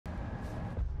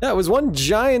Yeah, it was one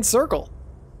giant circle.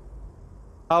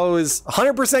 I was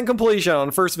 100% completion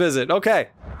on first visit. Okay.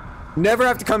 Never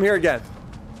have to come here again.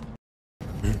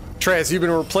 Atreus, you've been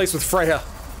replaced with Freya.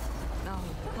 No,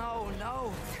 no,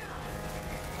 no.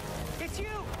 It's you!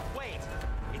 Wait,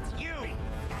 it's you!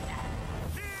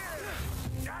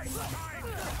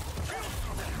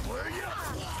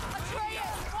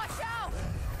 Atreus, watch out!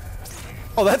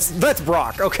 Oh, that's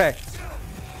Brock. Okay.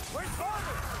 Where's Father?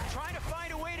 Trying to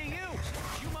find a way to you.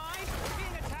 You mind? We're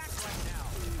being attacked right now.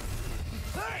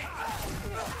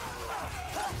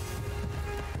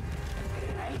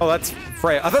 Oh, that's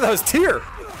Freya. I thought that was Tyr.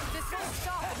 This won't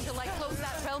stop until I close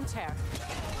that realm tear.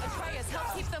 Atreus,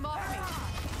 help keep them off me.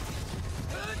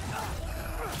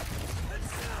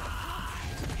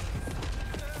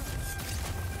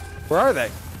 Where are they?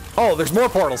 Oh, there's more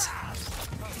portals.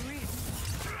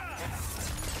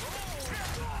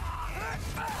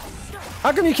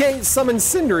 How come you can't summon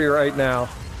Sindri right now?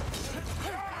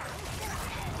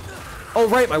 Oh,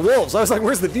 right, my wolves. I was like,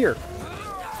 where's the deer?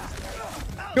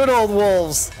 Good old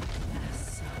wolves.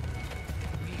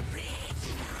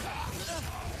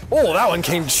 Oh, that one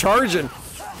came charging.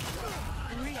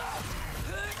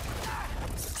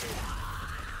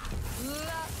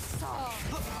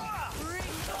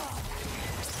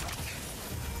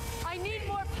 I need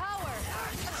more power.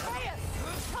 Atreus,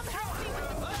 come help me with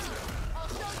the blade. I'll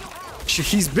show you how.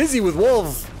 He's busy with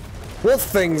wolf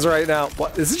things right now.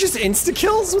 What? Is it just insta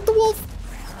kills with the wolf?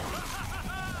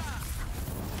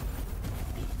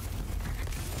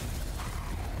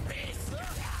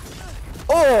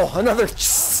 Oh, another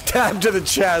stab to the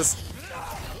chest.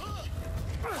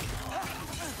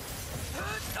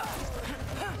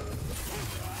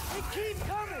 They keep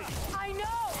coming! I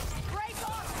know. Break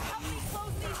off and help me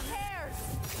close these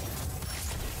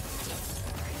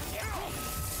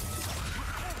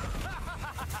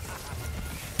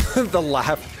tears. The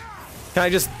laugh. Can I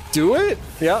just do it?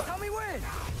 Yep. Tell me when!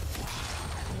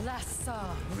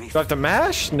 Lessa. Do I have to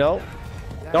mash? No.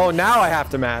 Oh, now I have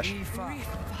to mash.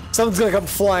 Something's gonna come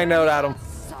flying out at him.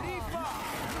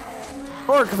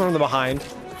 Or come from the behind.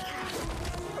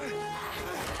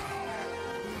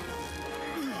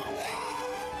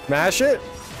 Mash it.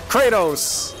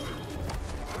 Kratos.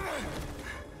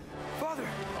 Father!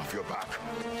 Off your back.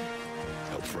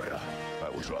 Help Freya. I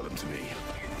will draw them to me.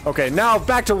 Okay, now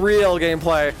back to real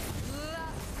gameplay.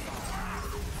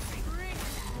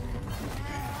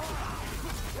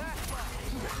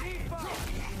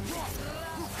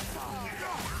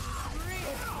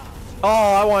 Oh,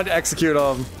 I wanted to execute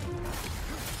him.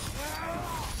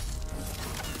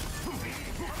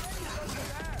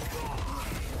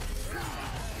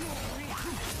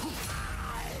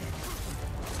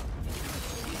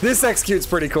 This execute's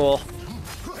pretty cool.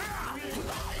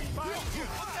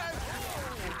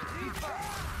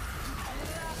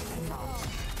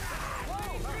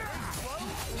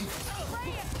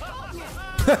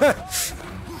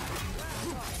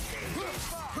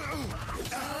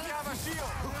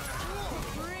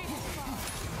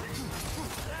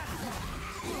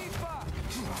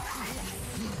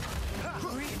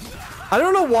 I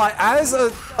don't know why, as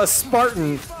a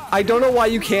Spartan, I don't know why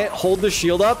you can't hold the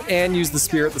shield up and use the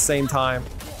spear at the same time.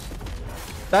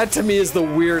 That to me is the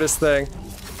weirdest thing.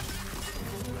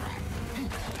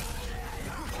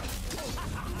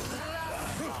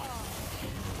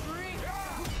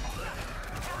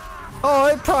 Oh,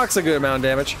 it procs a good amount of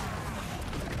damage.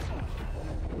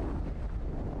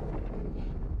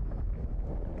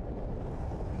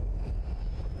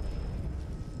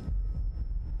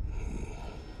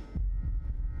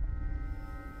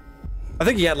 I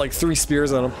think he had like 3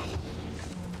 spears on him.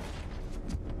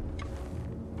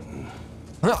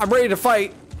 I'm ready to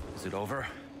fight. Is it over?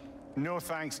 No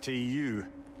thanks to you.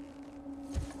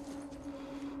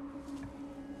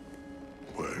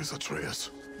 Where is Atreus?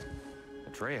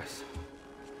 Atreus.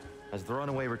 Has the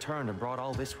runaway returned and brought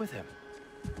all this with him?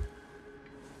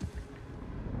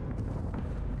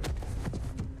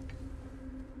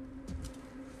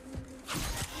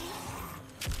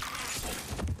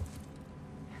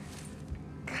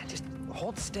 Just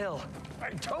hold still. I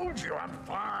told you I'm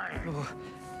fine. Oh,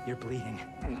 you're bleeding.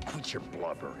 Quit your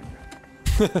blubbering.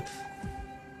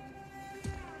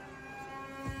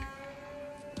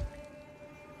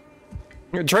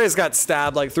 Atreus got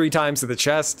stabbed like 3 times to the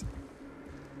chest.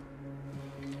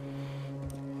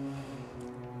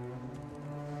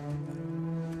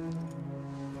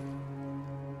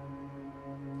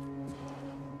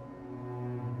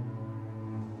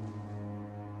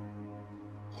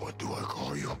 What do I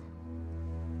call you?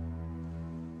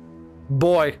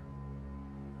 Boy.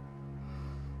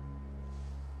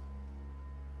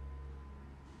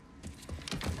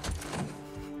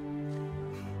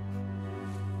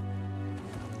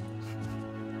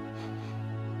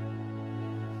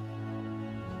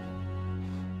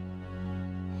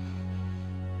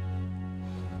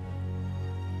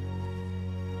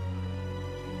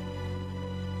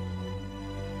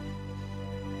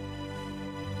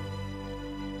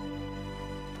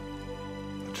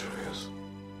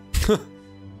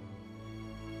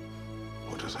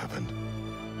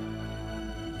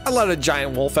 let a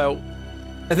giant wolf out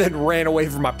and then ran away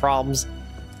from my problems.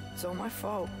 It's all my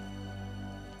fault.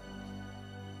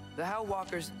 The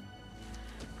Hellwalkers,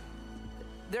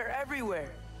 they're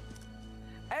everywhere.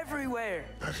 Everywhere.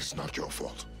 That is not your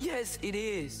fault. Yes, it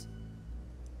is.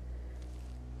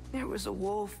 There was a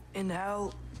wolf in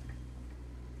hell.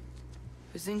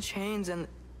 He was in chains and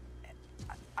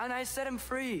I set him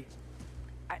free.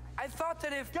 I thought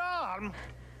that if... Garm?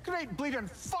 Great bleeding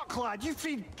fuck, lad. You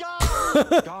freed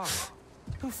Garm. Garm?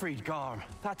 Who freed Garm?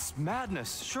 That's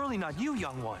madness. Surely not you,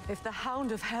 young one. If the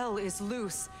Hound of Hell is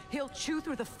loose, he'll chew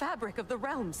through the fabric of the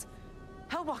realms.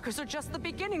 Hellwalkers are just the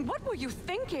beginning. What were you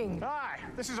thinking? Aye,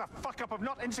 this is a fuck-up of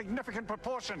not insignificant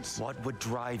proportions. What would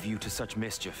drive you to such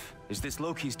mischief? Is this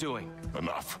Loki's doing?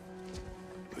 Enough.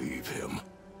 Leave him.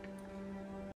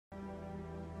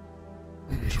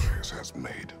 Atreus has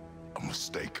made a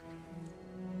mistake.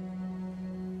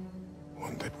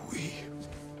 One that we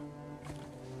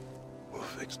will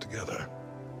fix together.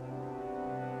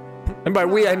 And by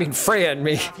we, I mean Freya and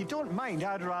me. If you don't mind,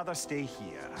 I'd rather stay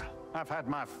here. I've had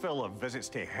my fill of visits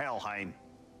to Helheim.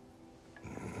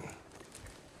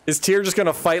 Is Tyr just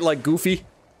gonna fight like Goofy?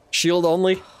 Shield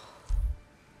only?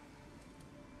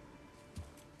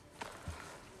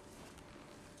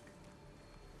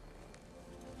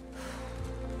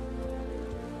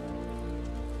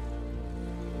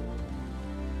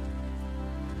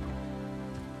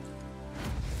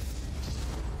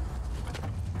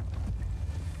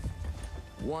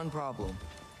 One problem.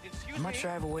 I'm not sure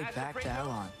I have a way back to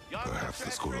Elon. Perhaps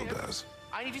the squirrel does.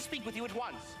 I need to speak with you at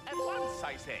once. At once,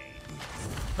 I say.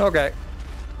 Okay.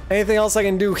 Anything else I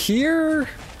can do here?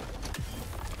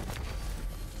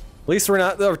 At least we're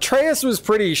not... Atreus was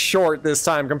pretty short this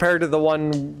time compared to the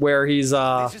one where he's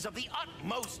This is of the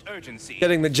utmost urgency.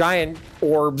 getting the giant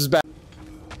orbs back.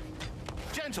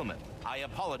 Gentlemen, I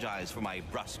apologize for my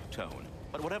brusque tone,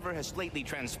 but whatever has lately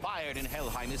transpired in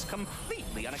Helheim is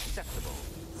completely unacceptable.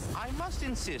 I must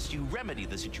insist you remedy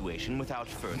the situation without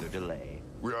further delay.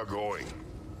 We are going.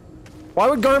 Why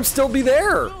would Garm still be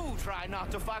there? Do try not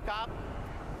to fuck up.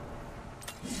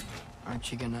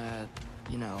 Aren't you gonna,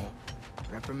 you know,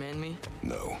 reprimand me?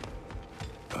 No.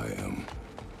 I am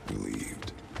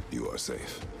relieved. You are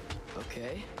safe.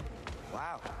 Okay.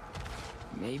 Wow.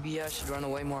 Maybe I should run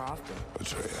away more often.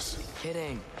 Atreus.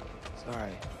 Kidding.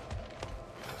 Sorry.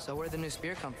 So where'd the new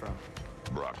spear come from?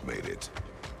 Brock made it.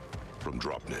 From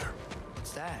Dropnir.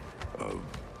 What's that? A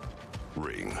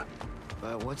ring.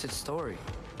 But what's its story?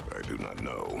 I do not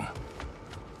know.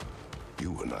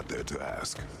 You were not there to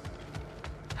ask.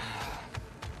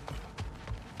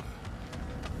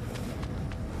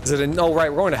 Is it a... Oh,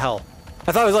 right, we're going to hell.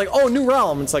 I thought it was like, oh, new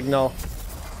realm. It's like, no.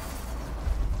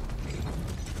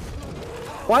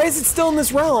 Why is it still in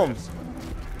this realm?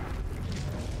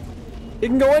 It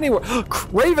can go anywhere.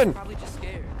 Raven! Probably just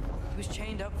scared. He was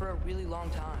chained up for a really long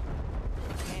time.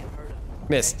 You can't hurt him.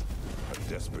 Missed. A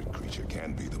desperate creature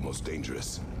can be the most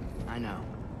dangerous. I know.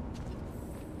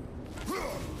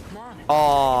 Come on.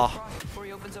 Aw. Cross before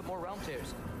he opens up more realm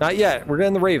tears. Not yet. We're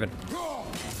getting the Raven.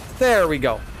 There we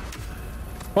go.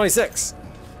 26.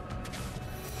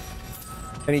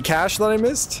 Any cash that I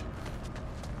missed?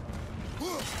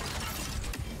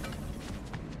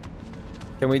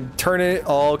 Can we turn it?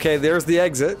 Oh, okay, there's the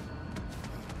exit.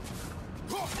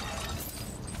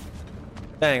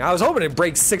 Dang, I was hoping it'd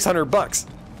break 600 bucks.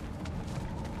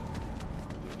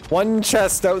 One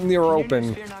chest out in the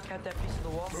open. Spear knock out that piece of the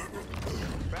wall.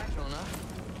 Fractal enough.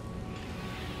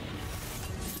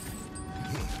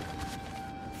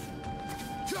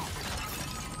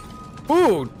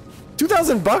 Ooh,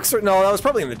 2,000 bucks? Or no, that was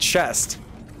probably in the chest.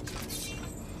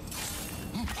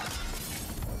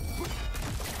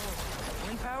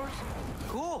 Wind powers?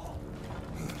 Cool.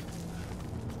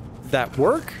 That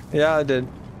work? Yeah, I did.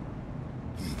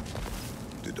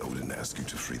 Did Odin ask you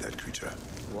to free that creature?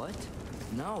 What?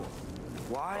 No.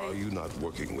 Why? Are you not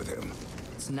working with him?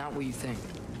 It's not what you think.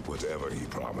 Whatever he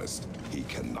promised, he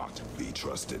cannot be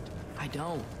trusted. I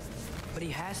don't. But he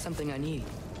has something I need.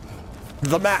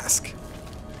 The mask.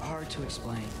 Hard to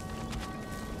explain.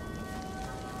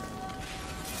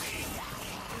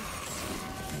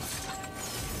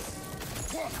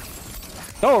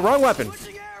 Oh, wrong weapon.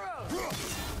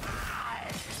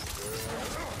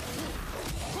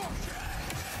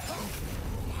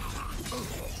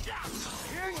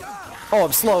 Oh,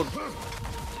 I'm slowed.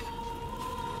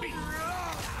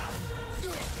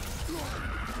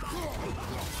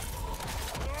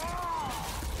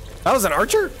 That was an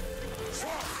archer?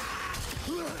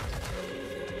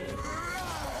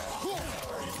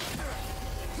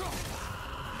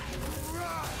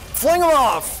 Fling him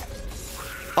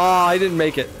off! Oh, I didn't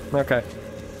make it. Okay.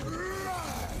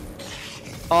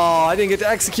 Oh, I didn't get to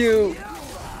execute.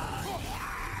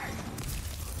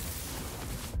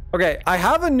 Okay, I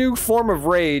have a new form of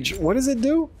rage. What does it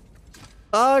do?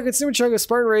 Consume a chunk of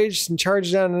Spartan Rage and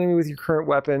charge down an enemy with your current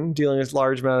weapon, dealing a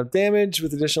large amount of damage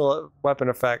with additional weapon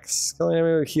effects. Killing an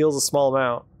enemy heals a small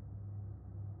amount.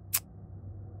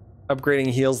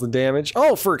 Upgrading heals the damage.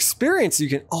 Oh, for experience you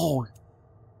can... Oh.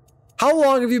 How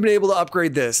long have you been able to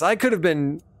upgrade this? I could have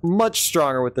been much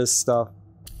stronger with this stuff.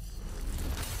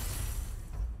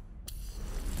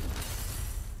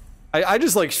 I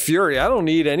just like Fury. I don't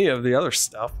need any of the other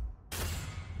stuff.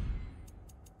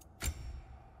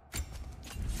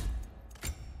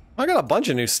 I got a bunch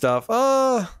of new stuff.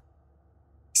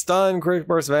 Stun, quick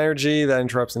burst of energy, that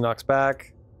interrupts and knocks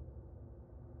back.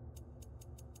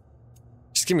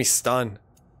 Just give me stun.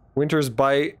 Winter's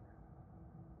Bite.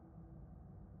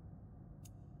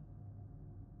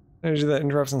 Energy that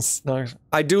interrupts and knocks.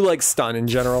 I do like stun in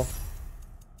general.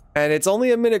 And it's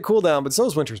only a minute cooldown, but so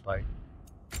is Winter's Bite.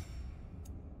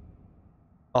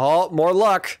 Oh, more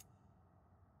luck.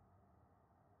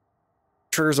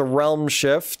 Triggers a realm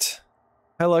shift.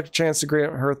 High luck chance to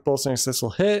grant Hearth Pulse and assist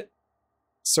will hit.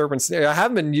 Serpent Snare. I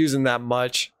haven't been using that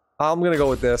much. I'm gonna go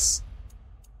with this.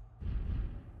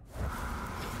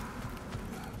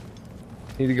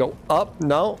 Need to go up?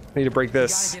 No. Need to break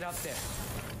this. You gotta get up there.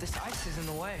 This ice is in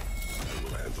the way.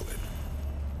 We'll handle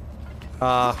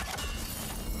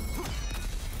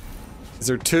it. Is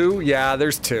there two? Yeah,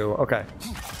 there's two. Okay.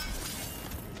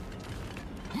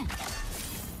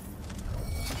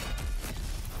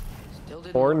 Still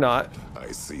didn't Or work. not.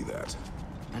 I see that.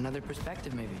 Another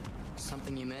perspective, maybe.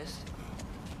 Something you missed.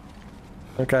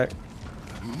 Okay.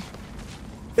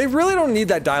 They really don't need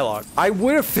that dialogue. I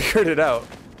would have figured it out.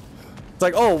 It's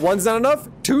like, oh, one's not enough,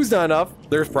 two's not enough,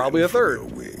 there's probably a third. Your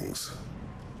wings.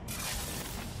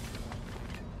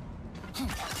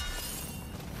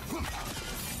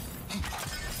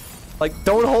 Like,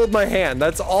 don't hold my hand,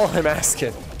 that's all I'm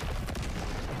asking.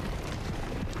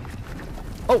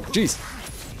 Oh, jeez.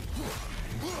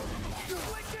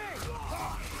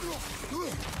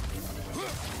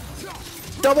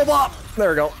 Double bop! There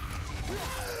we go.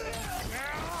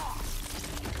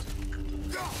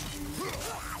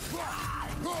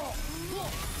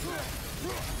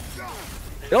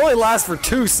 It only lasts for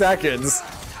 2 seconds.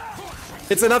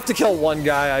 It's enough to kill one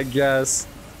guy, I guess.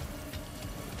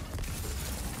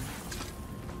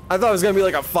 I thought it was gonna be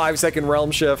like a 5-second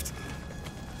realm shift.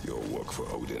 Your work for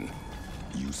Odin.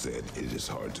 You said it is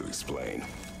hard to explain.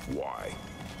 Why?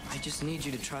 I just need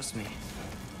you to trust me.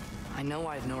 I know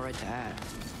I have no right to act.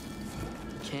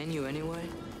 Can you anyway?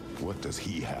 What does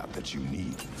he have that you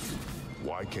need?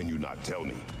 Why can you not tell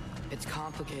me? It's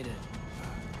complicated.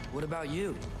 What about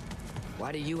you?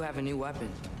 Why do you have a new weapon?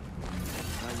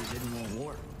 Why you didn't want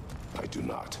war? I do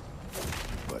not.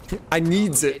 But I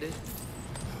needs it. Complicated?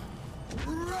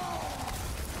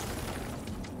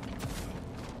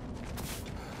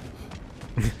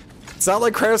 It's not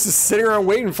like Kratos is sitting around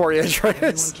waiting for you, Everyone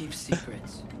Atreus. keeps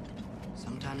secrets.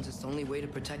 Sometimes it's the only way to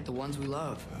protect the ones we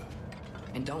love.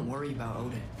 And don't worry about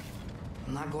Odin.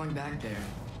 I'm not going back there.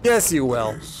 Yes, you will.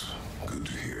 it's good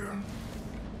to hear.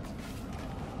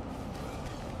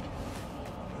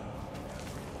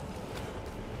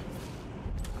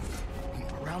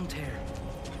 Around tear.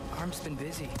 Arm's been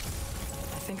busy.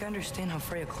 I think I understand how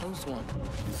Freya closed one. Keep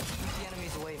the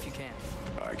enemies away if you can.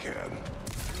 I can. Let me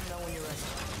know when you're ready.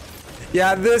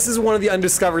 Yeah, this is one of the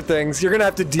undiscovered things. You're gonna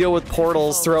have to deal with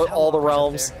portals throughout all the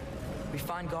realms. We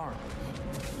find Garm.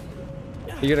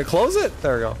 You gonna close it?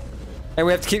 There we go. And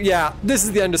we have to keep, yeah, this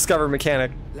is the undiscovered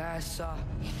mechanic. Lassa.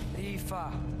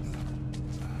 Ifa.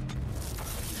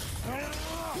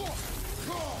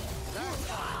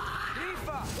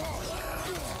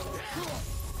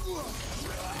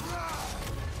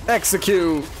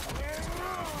 Execute.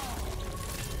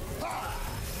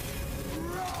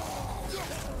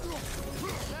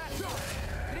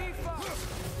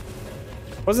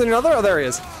 Was it another? Oh, there he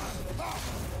is.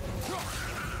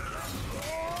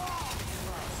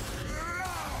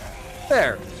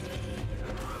 There.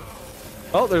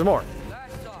 Oh, there's more.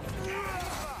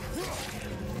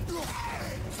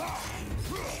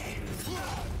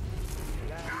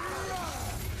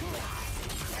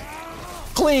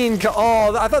 Clean.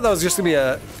 Oh, I thought that was just gonna be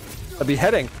a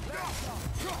beheading.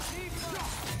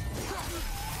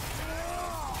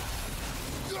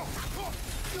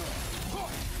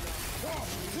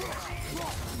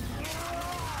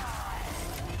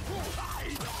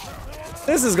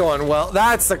 This is going well.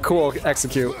 That's a cool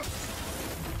execute.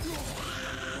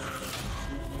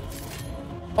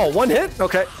 Oh, one hit?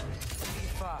 Okay.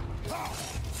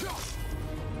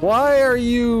 Why are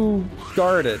you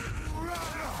guarded?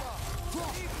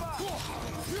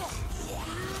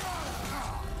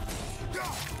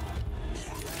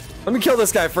 Let me kill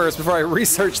this guy first before I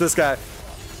research this guy.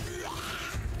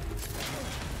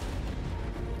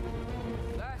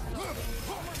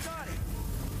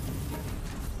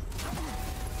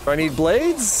 Do I need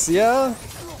blades? Yeah.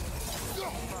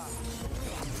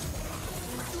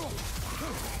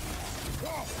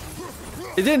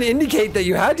 It didn't indicate that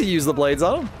you had to use the blades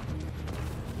on him.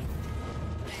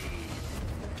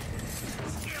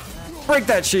 Break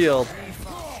that shield.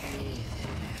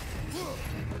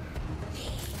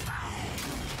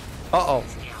 Uh-oh.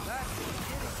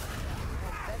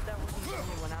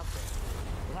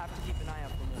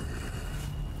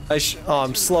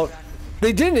 I'm slow.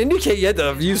 They didn't indicate yet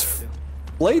to use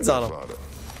blades on him. Father,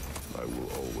 I will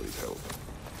always help,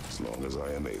 as long as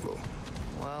I am able.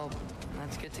 Well,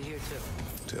 that's good to hear too.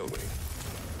 Tell me.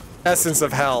 Essence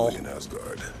of hell. In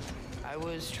Asgard. I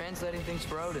was translating things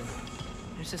for Odin.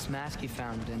 There's this mask he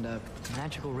found and a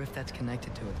magical rift that's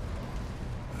connected to it.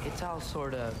 It's all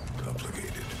sort of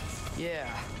Complicated. yeah,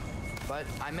 but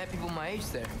I met people my age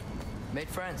there. Made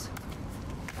friends.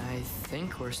 I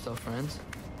think we're still friends.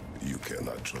 You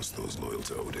cannot trust those loyal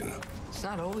to Odin. It's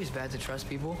not always bad to trust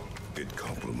people. It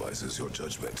compromises your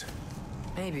judgment.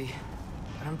 Maybe.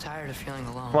 But I'm tired of feeling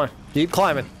alone. Come on, keep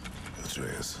climbing.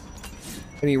 Atreus.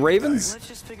 Any ravens? Let's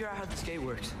just figure out how this gate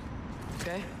works.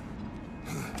 Okay?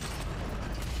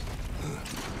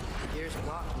 The gear's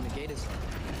blocked and the gate is...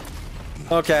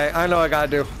 Okay, I know what I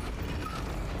gotta do.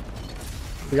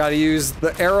 We gotta use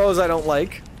the arrows I don't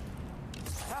like.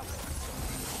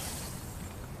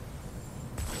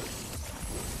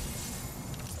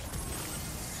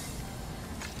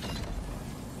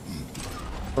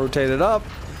 Rotate it up.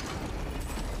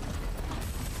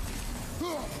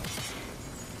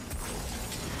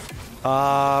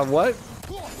 What?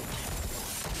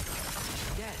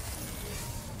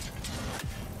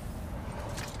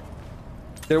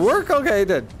 Did it work? Okay, it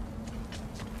did.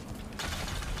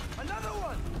 Another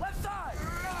one! Left side!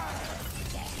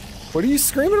 What are you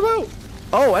screaming about?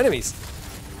 Oh, enemies.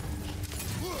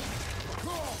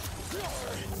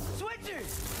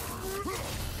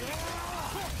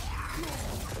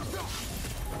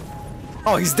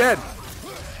 Oh, he's dead.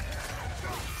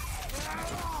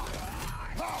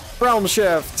 Realm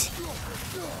shift.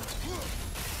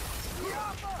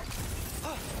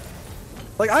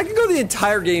 Like, I can go the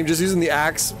entire game just using the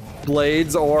axe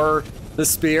blades or the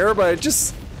spear, but it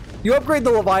just, you upgrade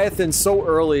the Leviathan so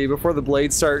early before the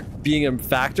blades start being a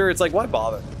factor. It's like, why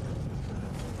bother?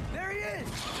 There he is!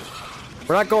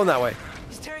 We're not going that way.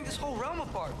 He's tearing this whole realm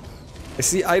apart. I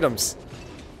see items.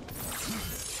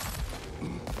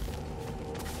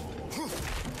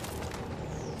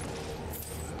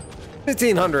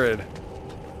 $1,500.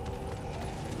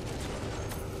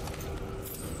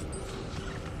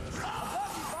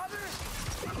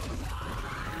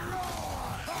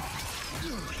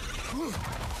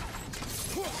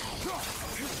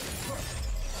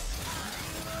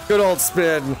 Good old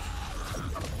spin.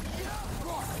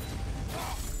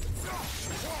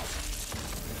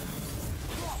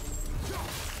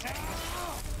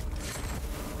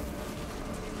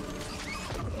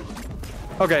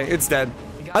 Okay, it's dead.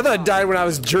 I thought it died when I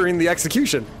was during the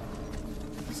execution.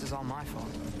 This is all my fault.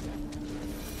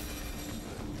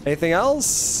 Anything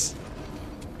else?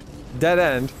 Dead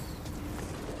end.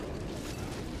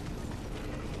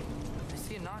 I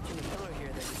see a notch in the pillar here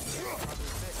that you can probably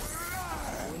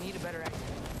fit. We need a better angle.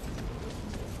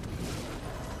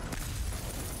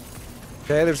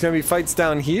 Okay, there's gonna be fights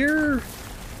down here.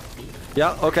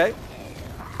 Yeah, okay.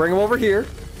 Bring them over here.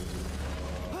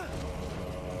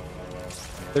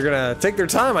 They're gonna take their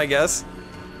time, I guess.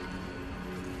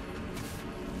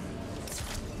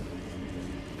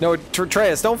 No,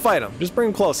 Atreus, don't fight him. Just bring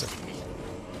him closer.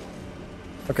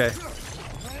 Okay.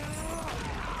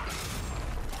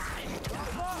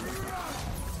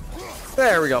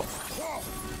 There we go.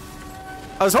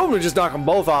 I was hoping to just knock them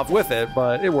both off with it,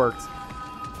 but it worked.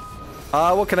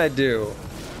 What can I do?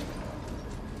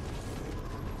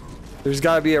 There's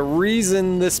gotta be a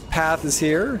reason this path is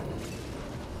here.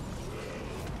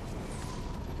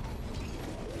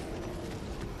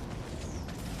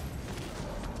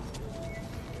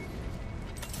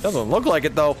 Doesn't look like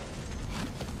it though.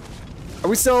 Are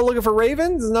we still looking for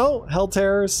ravens? No? Hell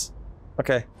terrors?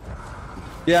 Okay.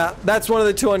 Yeah, that's one of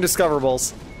the two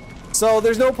undiscoverables. So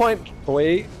there's no point.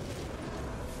 Wait.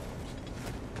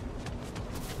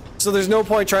 So there's no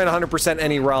point trying to 100%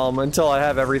 any realm until I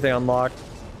have everything unlocked.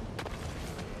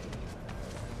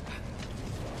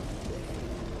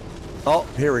 Oh,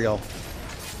 here we go.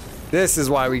 This is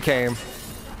why we came.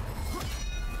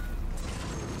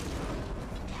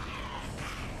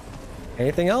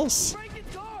 Anything else?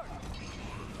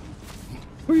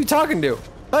 Who are you talking to?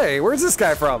 Hey, where's this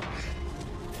guy from?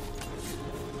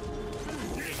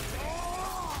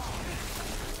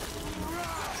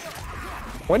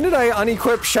 When did I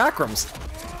unequip chakrams?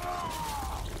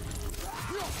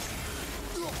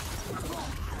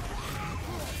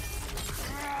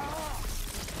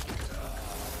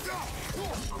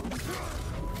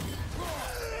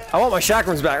 I want my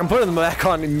chakrams back. I'm putting them back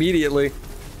on immediately.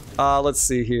 Let's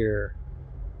see here.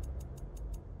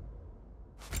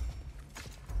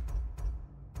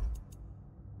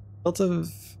 Belt of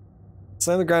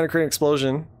slam the ground and create an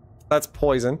explosion. That's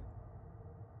poison.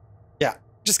 Yeah,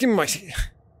 just give me my.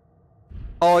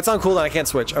 Oh, it's on cooldown. I can't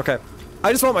switch. Okay,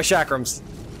 I just want my chakrams.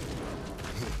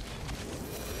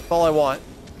 That's all I want.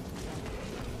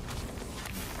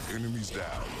 Enemies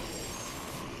down.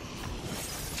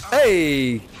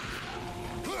 Hey.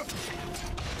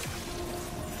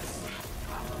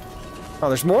 Oh,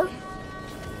 there's more?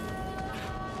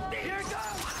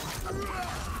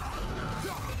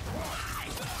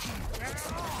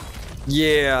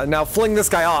 Yeah, now fling this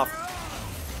guy off.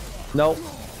 Nope.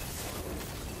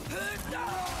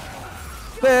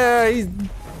 There,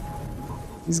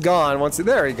 he's gone. Once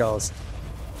there he goes.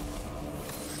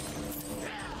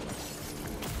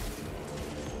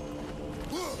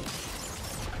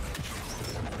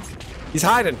 He's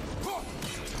hiding.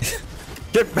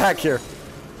 Get back here.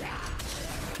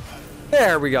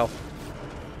 There we go.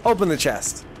 Open the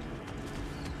chest.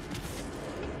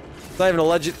 It's not even a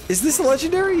legend. Is this a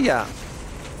legendary? Yeah.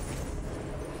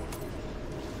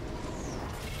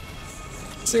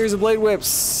 Series of blade whips.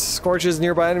 Scorches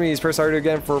nearby enemies. Press R2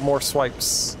 again for more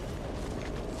swipes.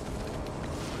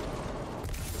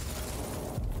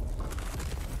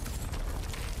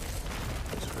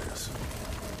 Atreus,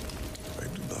 I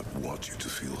do not want you to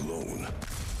feel alone,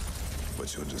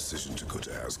 but your decision to go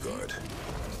to Asgard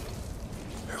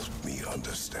helped me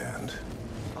understand.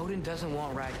 Odin doesn't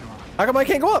want Ragnarok. How come I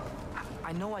can't go up?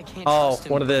 I know I can't Oh, trust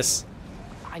him. one of this.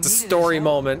 I It's a needed his story help.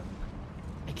 moment.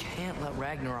 I can't let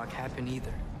Ragnarok happen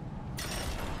either.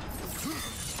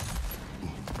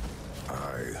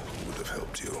 I would have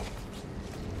helped you.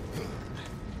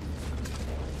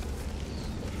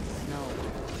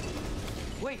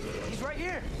 No. Wait, he's right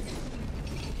here.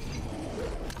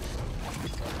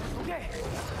 Okay,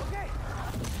 okay.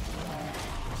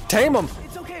 Tame him.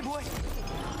 It's okay, boy.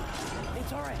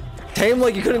 It's all right. Tame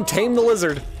like you couldn't tame the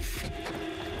lizard.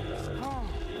 Oh.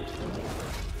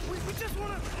 We just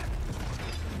wanna.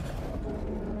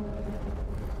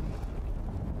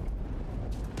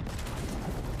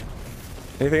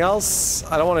 Anything else?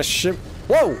 I don't want to ship.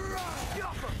 Whoa!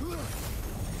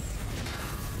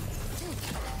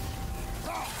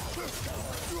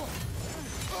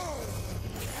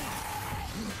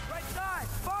 Right side,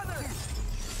 father.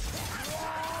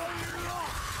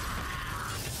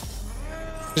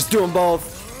 Just do them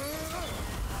both.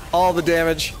 All the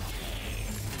damage.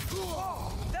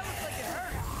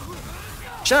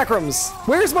 Chakrams!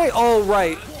 Where's my... Oh,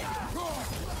 right.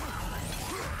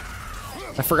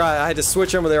 I forgot. I had to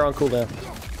switch them when they were on cooldown.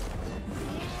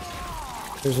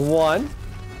 There's one.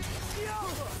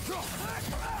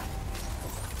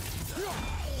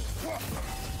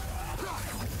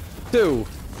 Two.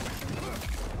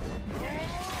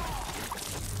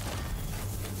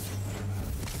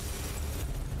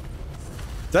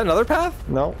 Is that another path?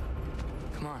 No.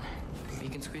 Come on, you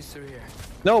can squeeze through here.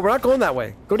 No, we're not going that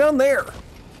way. Go down there.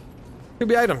 Could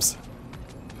be items.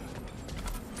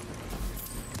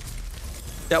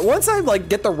 Yeah, once I like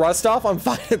get the rust off, I'm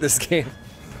fine at this game.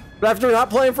 But after not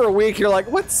playing for a week, you're like,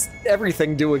 what's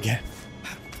everything do again?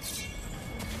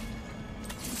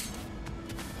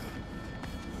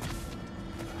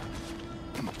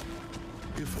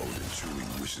 If Odin truly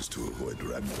wishes to avoid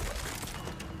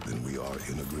Ragnarok, then we are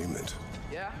in agreement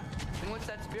Yeah? Then what's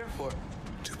that spear for?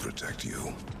 to protect you.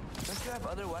 Don't you have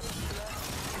other weapons for that?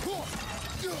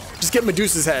 Just get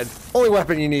Medusa's head. Only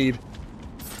weapon you need.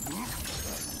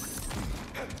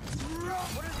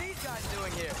 What are these guys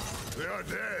doing here? They are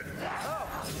dead.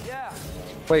 Oh, yeah.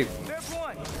 Wait. Fair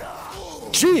point.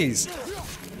 Jeez.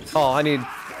 Oh, I need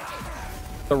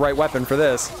the right weapon for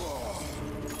this.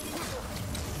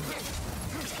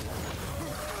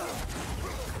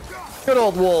 Good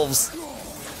old wolves.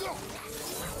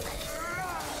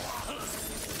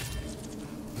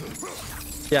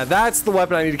 Yeah, that's the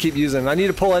weapon I need to keep using. I need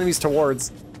to pull enemies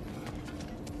towards.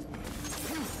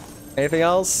 Anything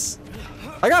else?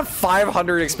 I got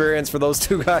 500 experience for those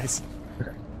two guys.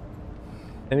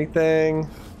 Anything?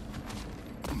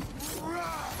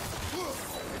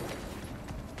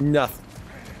 Nothing.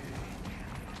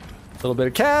 A little bit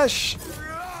of cash.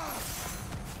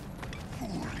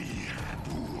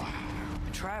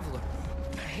 Traveler.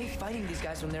 hate fighting these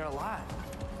guys when they're alive.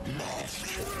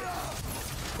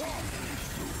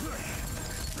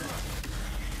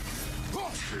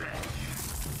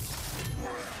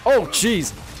 Oh,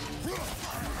 jeez.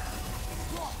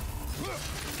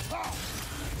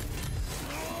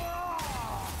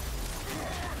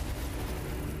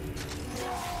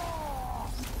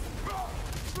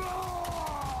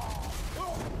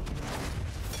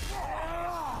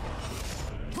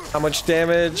 How much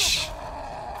damage?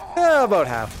 About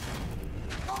half.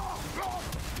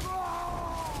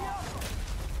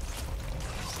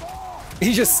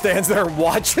 He just stands there and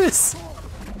watches.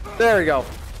 There we go.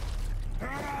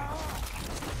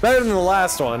 Better than the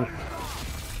last one.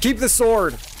 Keep the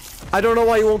sword. I don't know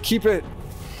why you won't keep it.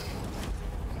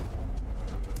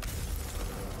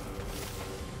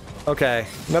 Okay,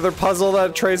 another puzzle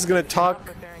that Atreus is gonna talk.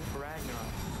 Preparing for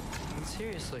Ragnarök. And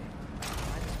seriously,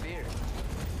 find this beer.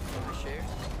 For sure.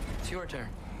 It's your turn.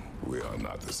 We are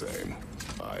not the same.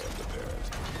 I am the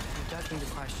parent. You're ducking the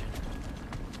question.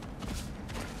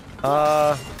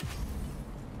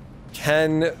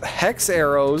 Can hex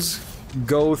arrows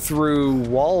go through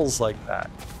walls like that?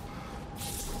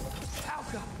 Ow,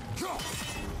 God.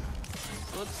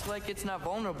 Looks like it's not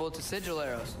vulnerable to sigil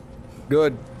arrows.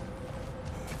 Good.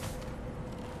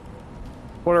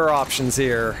 What are options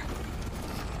here?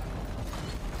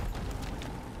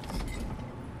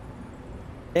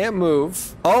 Can't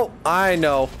move. Oh, I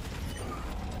know.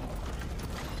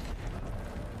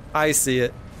 I see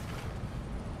it.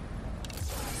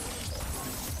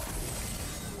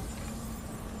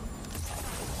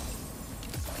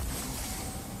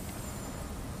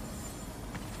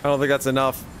 I don't think that's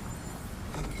enough.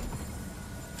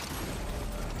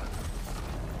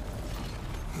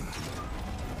 I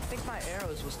think my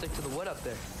arrows will stick to the wood up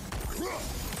there.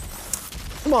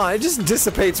 Come on, it just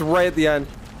dissipates right at the end.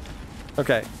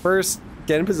 Okay, first,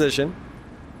 get in position.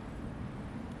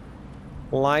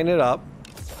 Line it up.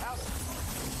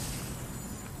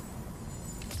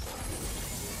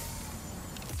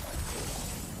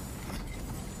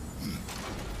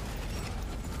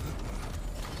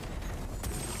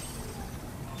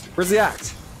 Where's the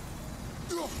axe?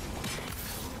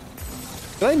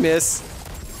 Did I miss?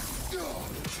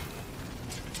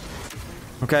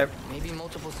 Okay. Maybe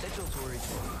multiple sigils will reach it.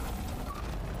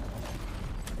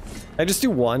 I just do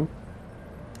one.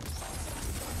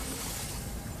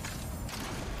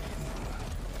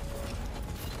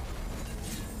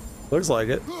 Looks like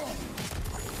it. Let's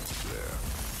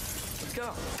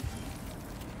go.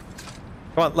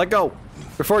 Come on, let go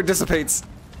before it dissipates.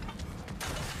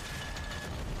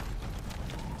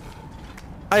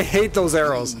 I hate those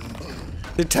arrows.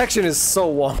 Detection is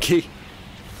so wonky.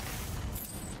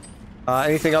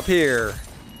 Anything up here?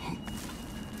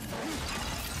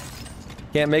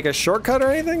 Can't make a shortcut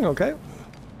or anything? Okay.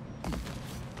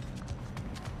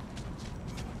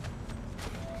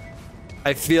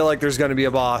 I feel like there's gonna be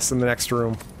a boss in the next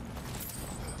room.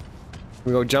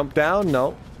 We go jump down?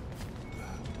 No.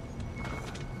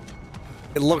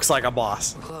 It looks like a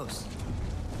boss. We're close.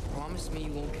 Promise me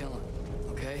you won't kill him,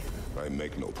 okay? I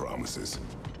make no promises,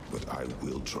 but I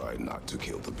will try not to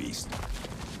kill the beast.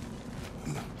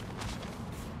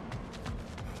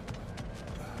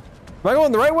 Am I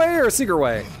going the right way or a secret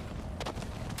way?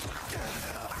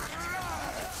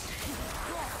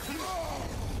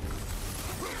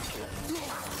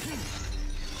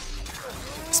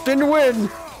 Spin to win!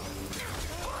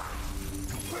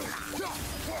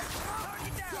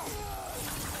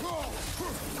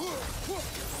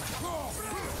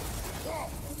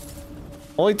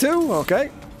 Only two? Okay.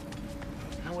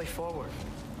 No way forward.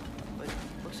 But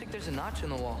looks like there's a notch in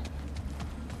the wall.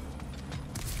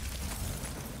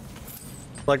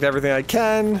 Collect everything I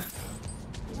can.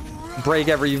 Break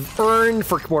every you've earned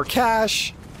for more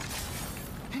cash.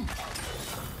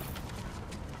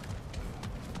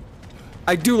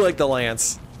 I do like the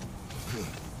lance.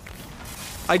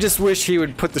 I just wish he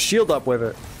would put the shield up with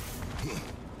it.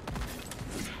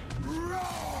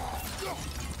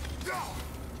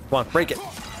 Come on, break it.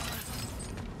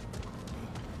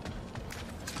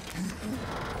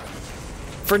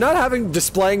 For not having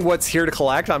displaying what's here to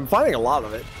collect, I'm finding a lot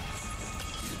of it.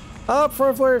 Up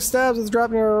front flare of stabs with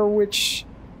dropping arrow, which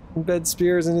embed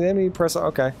spears into the enemy. Press.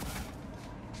 Okay.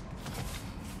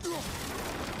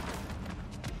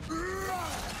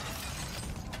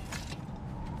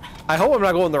 I hope I'm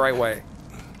not going the right way.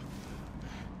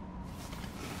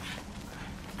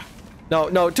 No,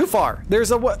 no, too far.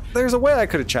 There's a way I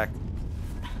could have checked.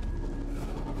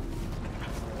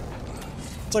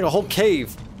 It's like a whole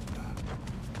cave.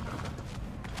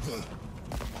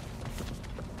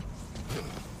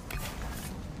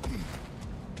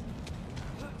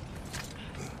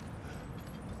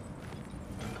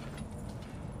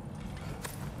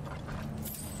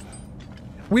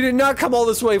 We did not come all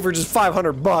this way for just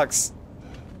 500 bucks.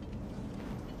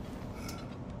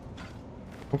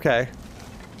 Okay.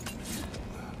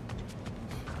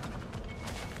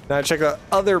 Now check the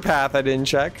other path I didn't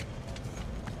check.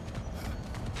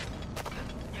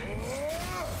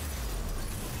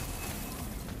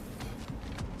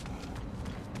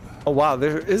 Oh wow,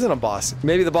 there isn't a boss.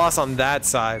 Maybe the boss on that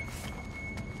side.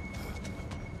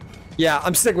 Yeah,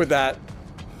 I'm sticking with that.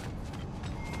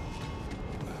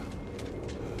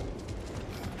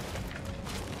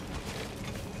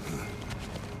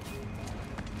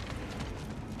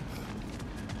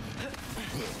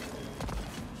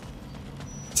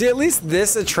 See, at least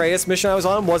this Atreus mission I was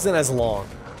on wasn't as long.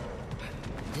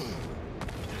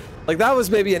 Like, that was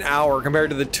maybe an hour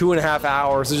compared to the 2.5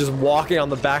 hours of just walking on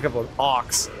the back of an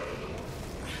ox.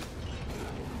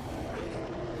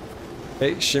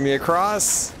 Hey, shimmy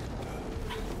across.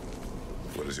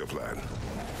 What is your plan?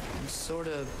 I'm sort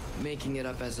of making it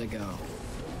up as I go.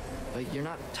 But you're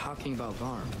not talking about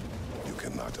Garm. You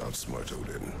cannot outsmart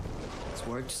Odin. It's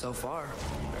worked so far.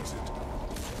 Has it?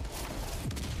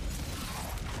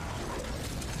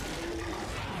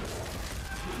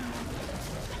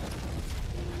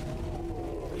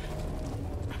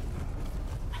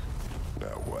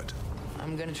 Now what?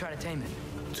 I'm gonna try to tame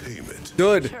it. Tame it.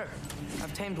 Good. Sure.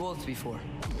 I've tamed wolves before.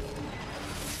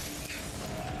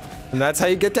 And that's how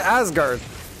you get to Asgard.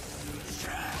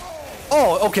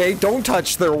 Oh, okay, don't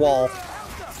touch their wall.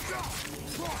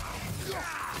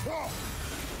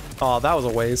 Oh, that was a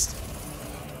waste.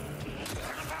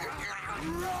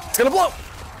 It's gonna blow!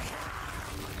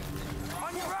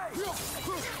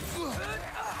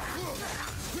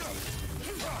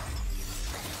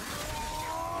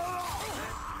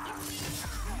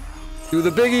 Do the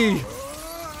biggie!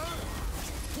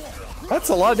 That's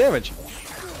a lot of damage.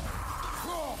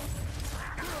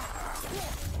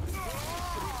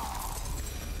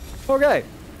 Okay.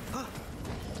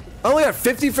 I only got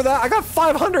 50 for that. I got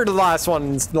 500 the last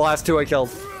one, the last two I killed.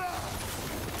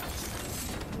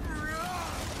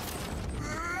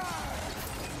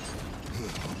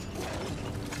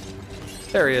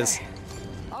 There he is.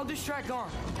 I'll distract Garm.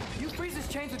 You freeze his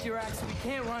chains with your axe so he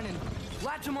can't run and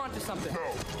latch him onto something.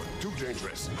 No, too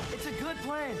dangerous. It's a good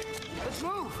plan. Let's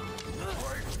move.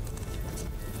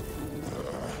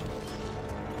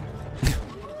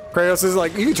 Kratos is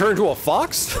like, you can turn into a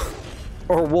fox?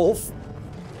 Or a wolf?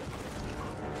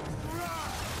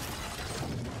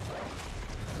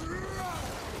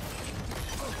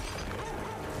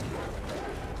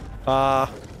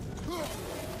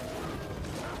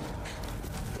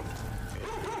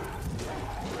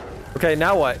 Okay,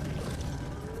 now what?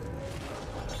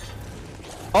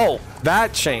 Oh,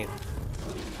 that chain.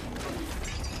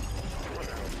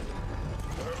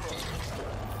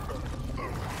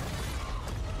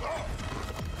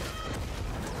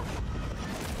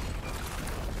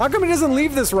 How come he doesn't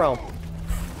leave this realm?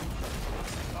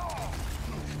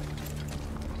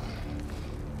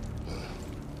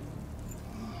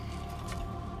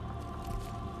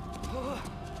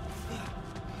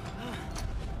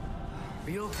 Are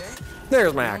you okay?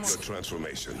 There's my axe. Your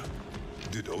transformation.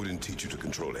 Did Odin teach you to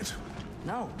control it?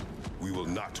 No. We will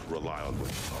not rely on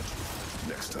what he taught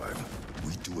you. Next time,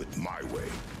 we do it my way.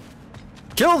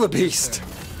 Kill the beast.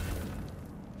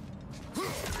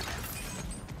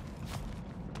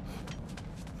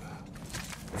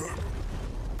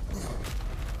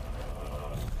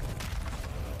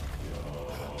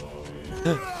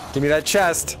 Give me that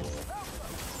chest.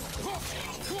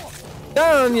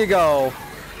 Down you go.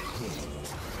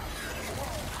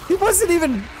 He wasn't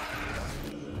even...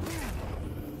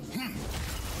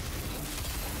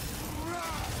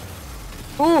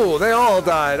 Ooh, they all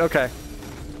died. Okay.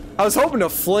 I was hoping to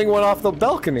fling one off the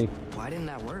balcony. Why didn't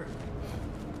that work?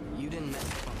 You didn't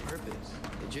mess up on purpose,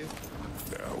 did you?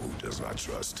 Now, who does not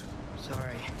trust?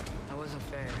 Sorry, that wasn't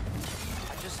fair.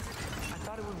 I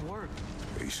thought it would work.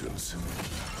 Patience.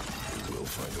 We will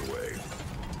find a way.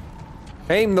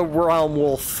 Aim the realm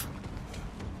wolf.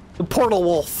 The portal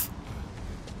wolf.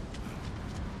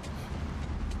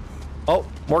 Oh,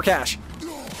 more cash.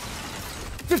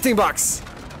 15 bucks.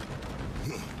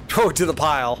 Go to the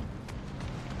pile.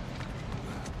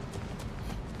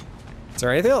 Is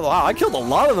there anything else? Wow, I killed a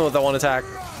lot of them with that one attack.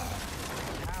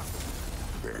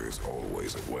 There is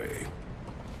always a way.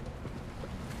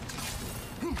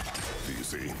 Do you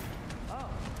see? Oh,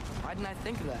 why didn't I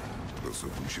think of that? The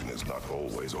solution is not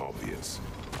always obvious.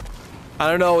 I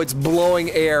don't know, it's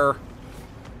blowing air.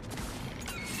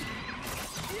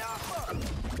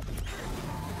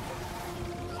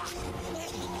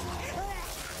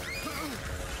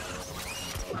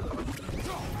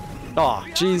 Oh,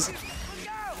 jeez.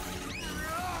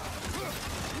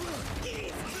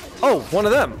 Oh, one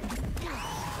of them.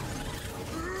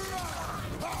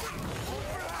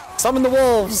 Summon the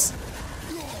wolves.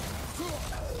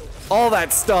 All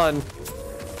that stun.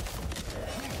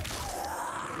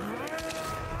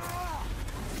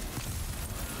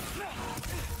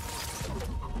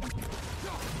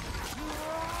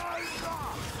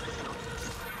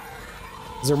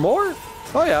 Is there more?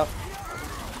 Oh yeah.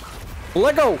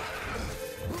 Let go.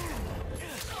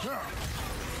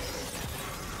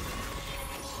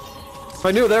 If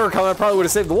I knew they were coming, I probably would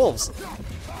have saved the wolves.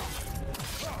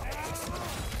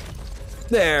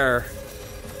 There.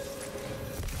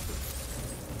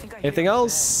 Anything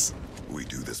else? We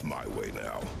do this my way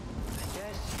now.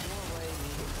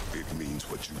 It means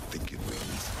what you think it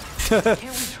means. Can't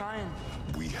we try and...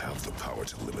 We have the power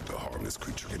to limit the harm this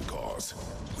creature can cause.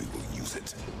 We will use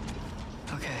it.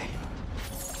 Okay.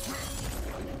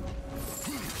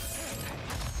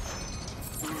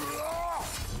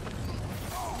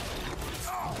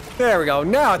 There we go.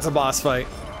 Now it's a boss fight.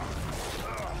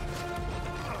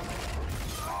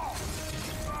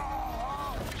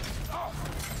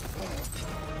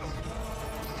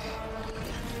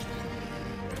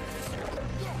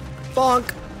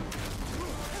 Bonk.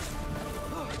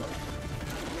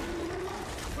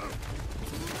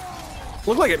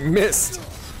 Looked like it missed.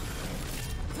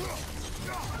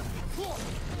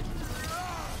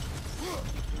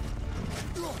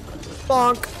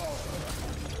 Bonk.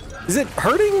 Is it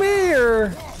hurting me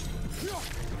or?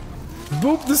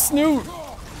 Boop the snoot.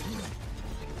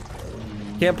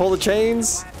 Can't pull the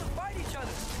chains. Fight each other.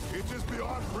 It is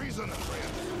beyond reason,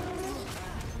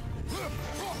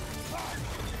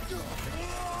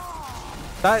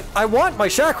 I want my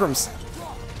chakrams.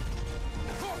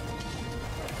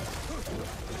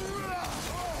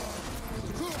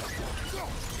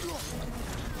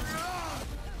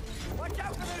 Watch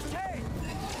out for those chains.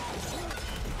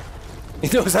 He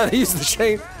knows how to use the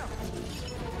chain.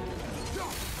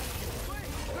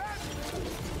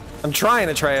 I'm trying,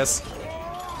 Atreus.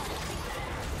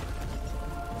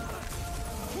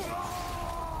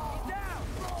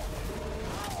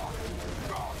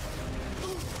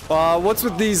 What's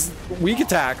with these weak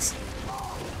attacks?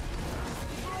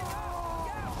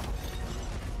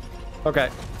 Okay.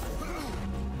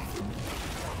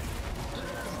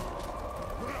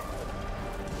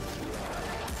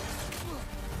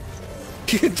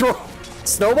 You can throw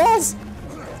snowballs?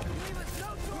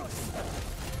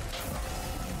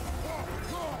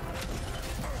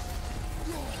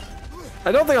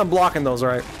 I don't think I'm blocking those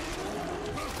right.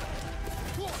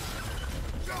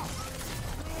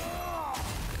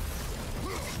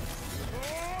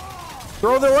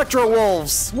 Throw the electro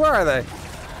wolves. Where are they? Do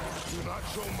not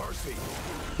show mercy.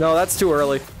 No, that's too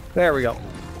early. There we go.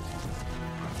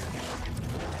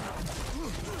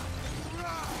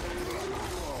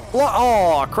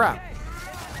 Oh, crap.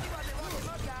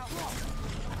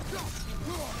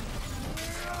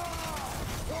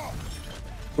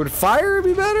 Would fire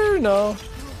be better? No.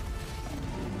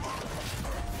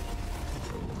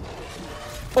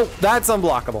 Oh, that's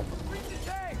unblockable.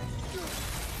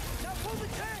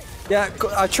 Yeah,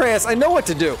 Atreus, I know what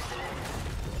to do.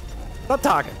 Stop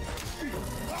talking.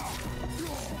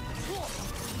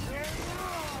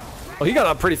 Oh, he got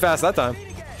up pretty fast that time.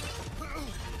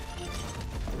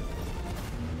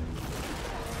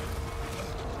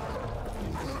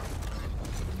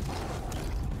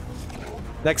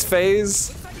 Next phase.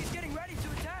 Looks like he's getting ready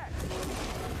to attack.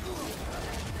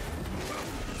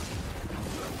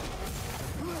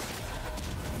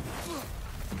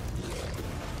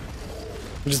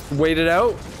 Just wait it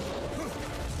out.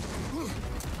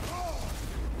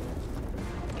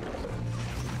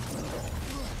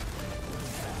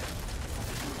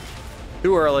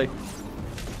 Too early.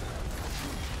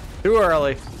 Too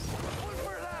early.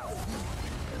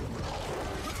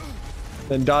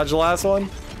 Then dodge the last one.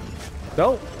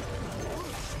 Nope.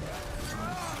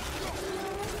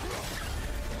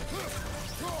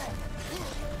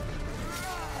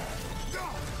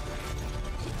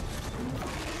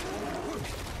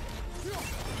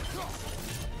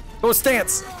 Oh,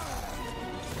 stance.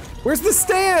 Where's the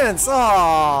stance?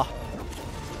 Aw.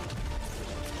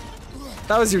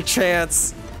 That was your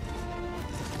chance.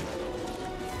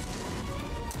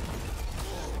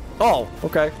 Oh,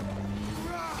 okay.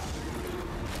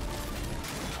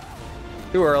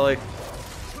 Too early.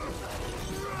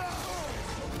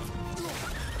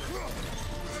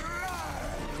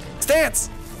 Stance!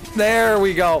 There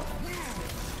we go.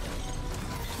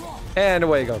 And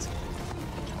away it goes.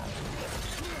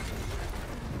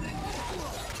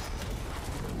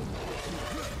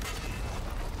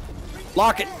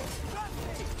 Lock it.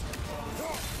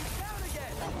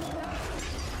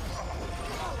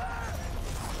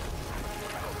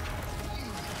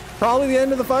 Probably the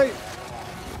end of the fight.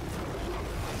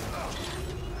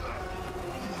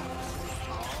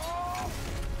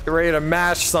 Get ready to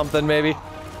mash something, maybe.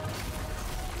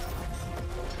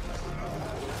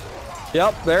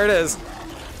 Yep, there it is.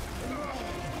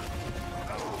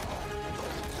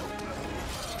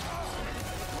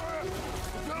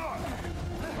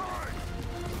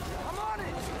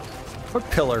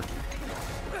 What pillar?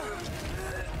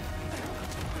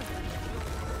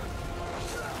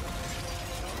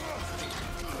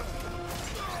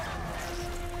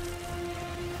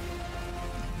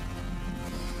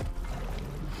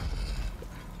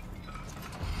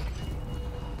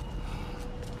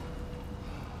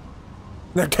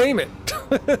 Entertainment.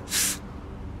 It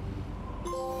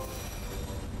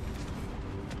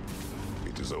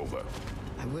is over.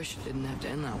 I wish it didn't have to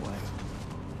end that way.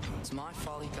 It's my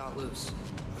fault he got loose.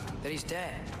 That he's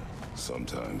dead.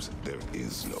 Sometimes there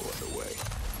is no other way.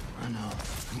 I know.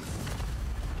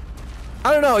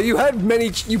 I don't know, you had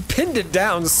many, you pinned it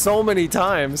down so many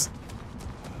times.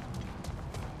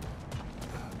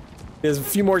 There's a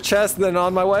few more chests than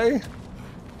on my way.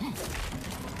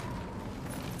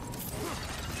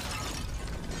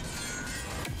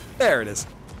 There it is.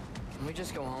 Can we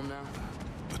just go home now?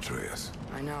 Atreus.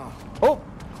 I know. Oh,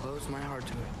 Close my heart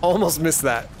to it. almost missed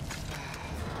that.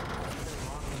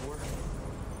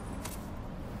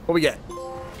 What we get?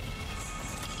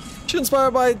 Should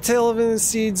inspired by tail of the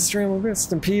seeds, stream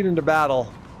stampede into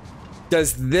battle.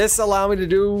 Does this allow me to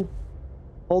do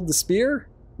hold the spear?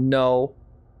 No.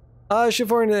 Shift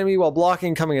forward an enemy while blocking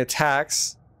incoming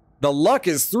attacks. The luck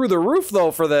is through the roof though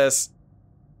for this.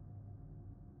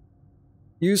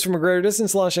 Used from a greater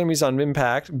distance, launch enemies on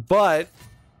impact, but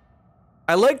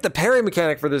I like the parry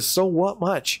mechanic for this so what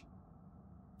much.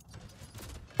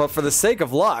 But for the sake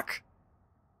of luck.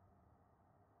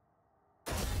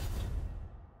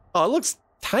 Oh, it looks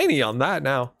tiny on that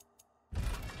now.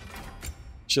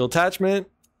 Shield attachment.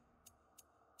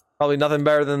 Probably nothing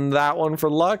better than that one for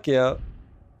luck, yeah.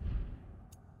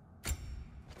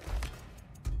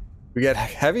 We get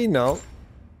heavy? No.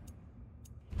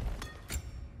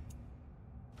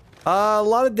 A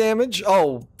lot of damage.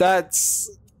 Oh,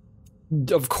 that's...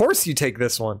 Of course you take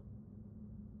this one.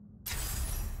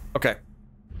 Okay.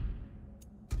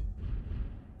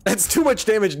 That's too much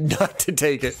damage not to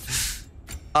take it.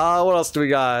 What else do we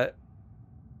got?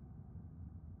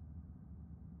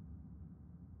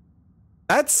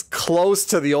 That's close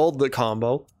to the old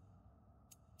combo.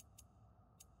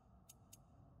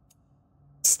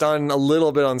 Stun a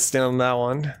little bit on stun on that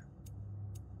one.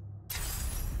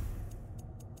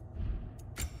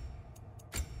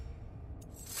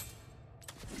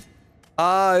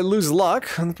 I lose luck.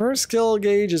 When the first skill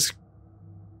gauge is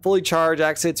fully charged,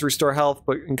 axe hits restore health,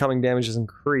 but incoming damage is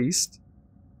increased.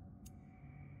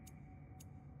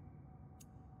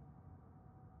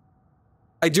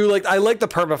 I like the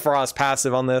permafrost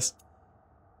passive on this.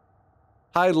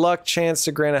 High luck chance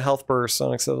to grant a health burst.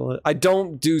 Unacceptable. I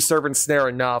don't do Serpent Snare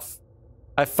enough.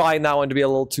 I find that one to be a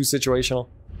little too situational.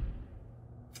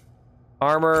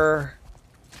 Armor.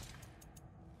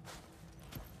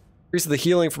 Increase the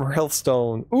healing from her health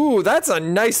stone. Ooh, that's a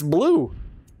nice blue.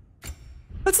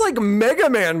 That's like Mega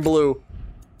Man blue.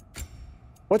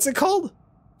 What's it called?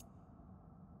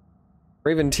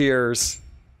 Raven Tears.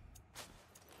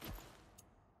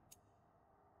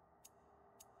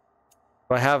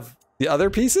 Do I have the other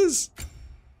pieces?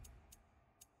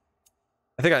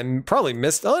 I think I probably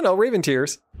missed. Oh no, Raven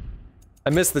Tears.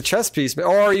 I missed the chest piece,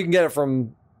 or you can get it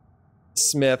from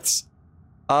Smiths.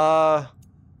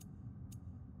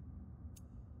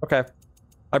 Okay.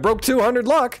 I broke 200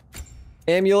 luck.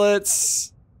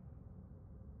 Amulets.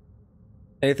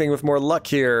 Anything with more luck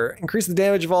here. Increase the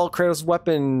damage of all Kratos'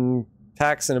 weapon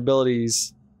attacks and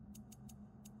abilities.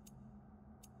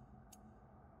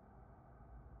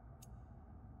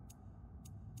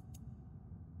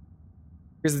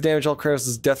 Increase the damage of all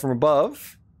Kratos' death from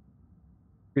above.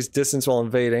 Increase distance while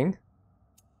invading.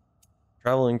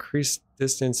 Travel increased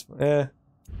distance. Wait,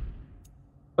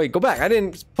 go back. I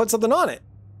didn't put something on it.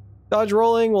 Dodge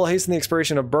rolling will hasten the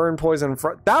expiration of burn, poison,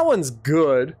 that one's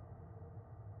good.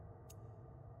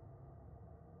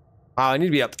 Wow, I need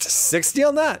to be up to 60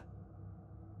 on that.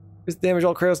 Increase damage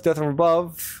all Kratos, death from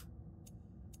above.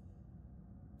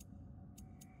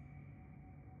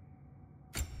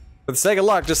 For the sake of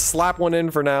luck, just slap one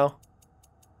in for now.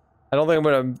 I don't think I'm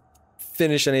gonna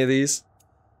finish any of these.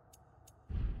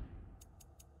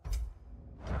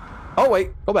 Oh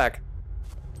wait, go back.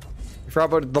 You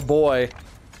forgot about the boy.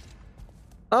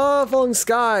 Oh, falling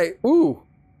sky. Ooh.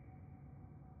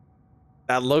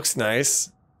 That looks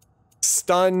nice.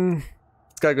 Stun.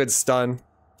 It's got a good stun.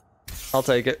 I'll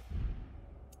take it.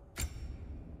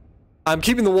 I'm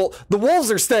keeping the wolf. The wolves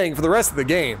are staying for the rest of the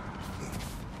game.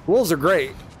 The wolves are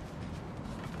great.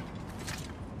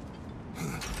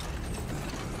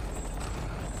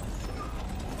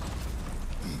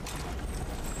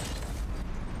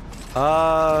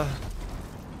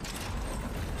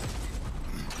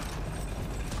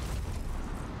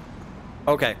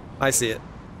 Okay, I see it.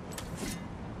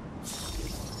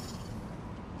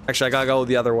 Actually, I gotta go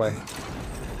the other way.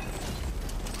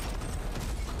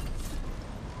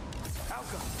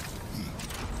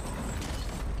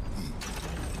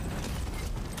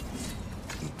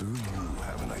 Do you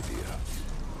have an idea?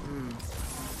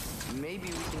 Maybe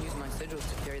we can use my sigils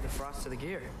to carry the frost to the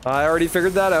gear. I already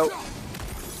figured that out.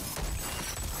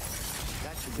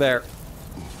 That should be There.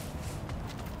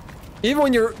 Even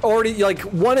when you're already, like,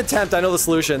 one attempt, I know the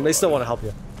solution, they still want to help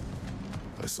you.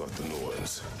 I sought the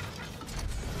Norns.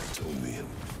 They told me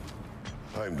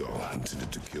Heimdall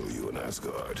intended to kill you in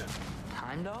Asgard.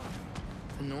 Heimdall?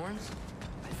 The Norns?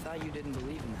 I thought you didn't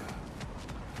believe in that.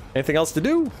 Anything else to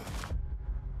do?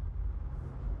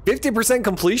 50%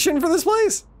 completion for this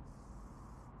place?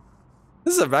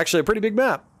 This is actually a pretty big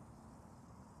map.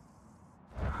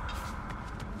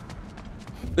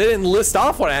 They didn't list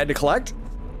off what I had to collect.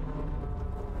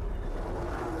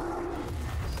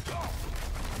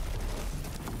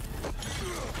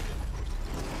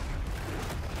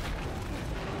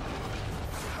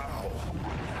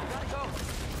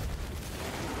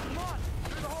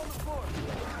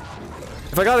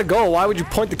 If I gotta go, why would you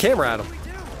point the camera at him?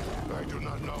 I do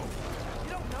not know.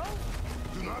 You don't know?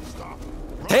 Do not stop.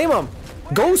 Tame him!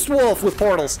 Ghost wolf with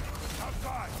portals.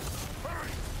 Outside. Hurry.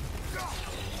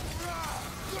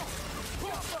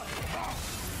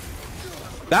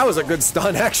 That was a good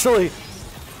stun, actually.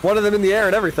 One of them in the air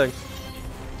and everything.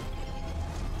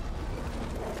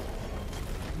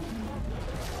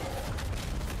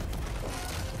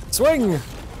 Swing!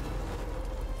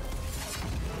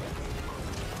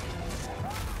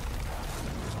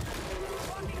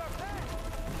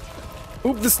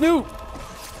 Oop the snoot!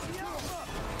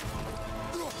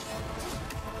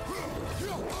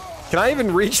 Can I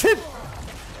even reach it?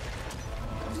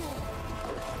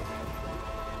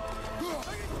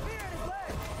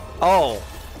 Oh.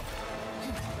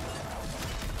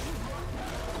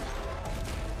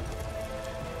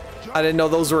 I didn't know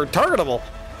those were targetable.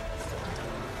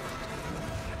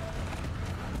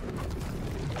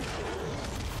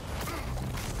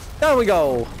 There we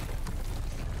go.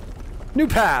 New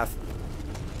path.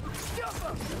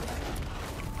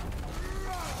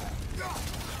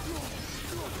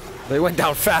 They went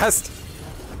down fast.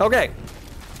 Okay.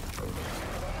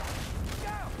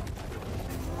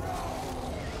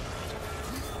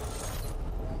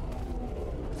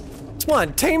 Come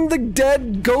on, tame the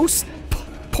dead ghost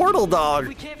portal dog. If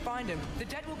we can't find him, the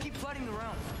dead will keep flooding the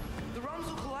realms. The realms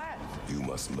will collapse. You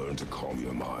must learn to calm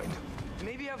your mind.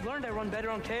 Maybe I've learned I run better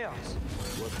on chaos.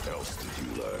 What else did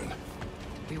you learn?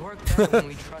 We work better when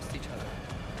we trust each other.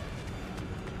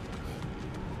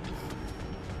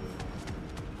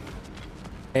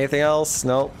 Anything else?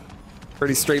 Nope.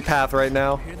 Pretty straight path right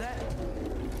now. Hear that?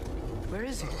 Where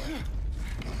is he?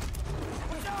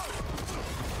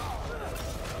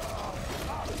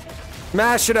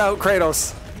 Mash it out,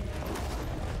 Kratos.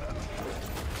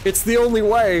 It's the only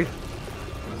way.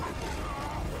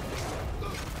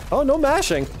 Oh, no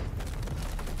mashing.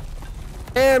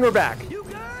 And we're back. You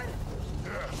good?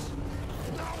 Yes.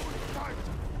 Now we fight.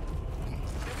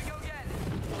 Here we go again.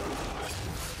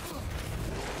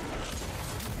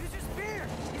 Use your spear.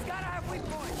 He's gotta have weak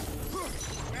points.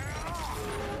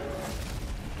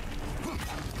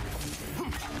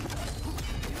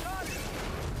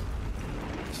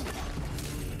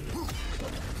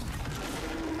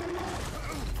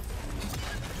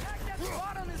 Attack that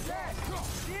spot on his head.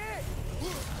 See it?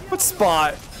 What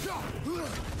spot?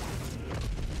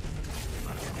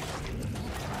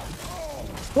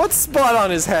 What spot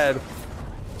on his head?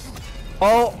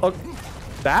 Oh,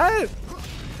 that?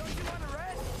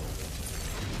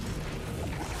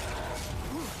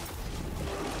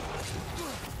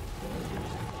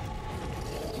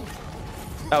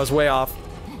 That was way off.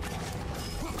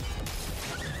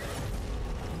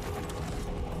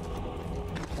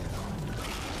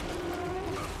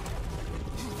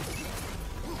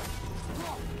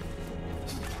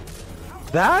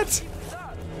 That?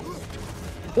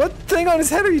 What thing on his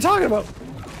head are you talking about?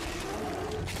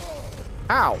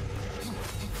 Ow.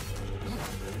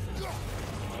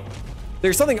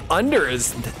 There's something under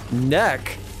his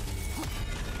neck.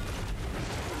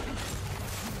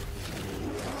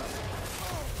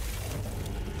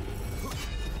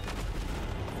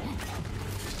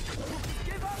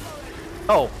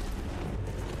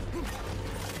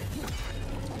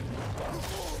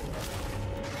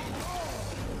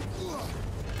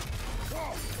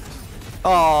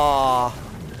 Aww.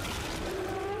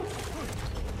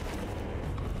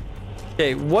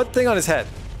 Okay, what thing on his head?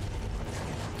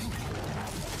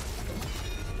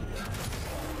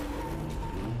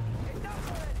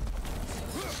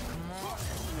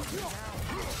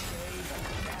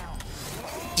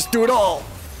 Just do it all.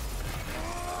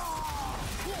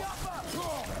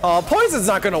 Oh, poison's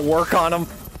not gonna work on him.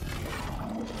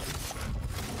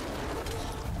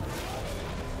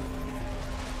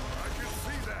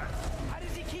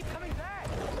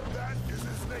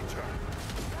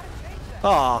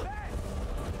 Aw. It's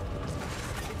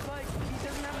like he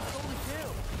doesn't have a soul to kill.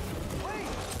 Wait, I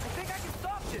think I can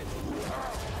stop this.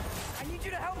 I need you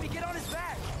to help me get on his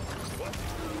back. Trust me,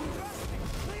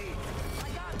 please. I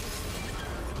got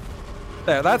this.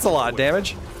 There, that's a lot of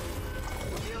damage.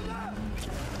 Shield up.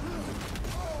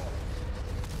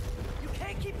 You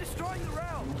can't keep destroying the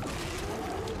realm.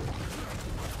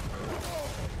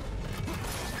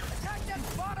 Attack that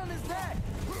spot on his neck.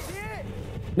 See it?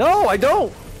 No, I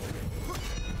don't.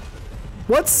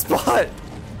 What spot?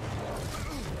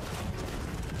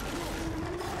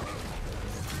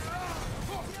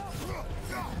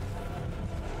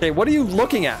 Okay, what are you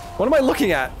looking at? What am I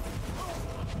looking at?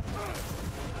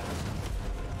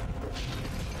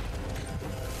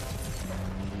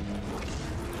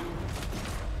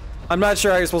 I'm not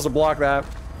sure how you're supposed to block that.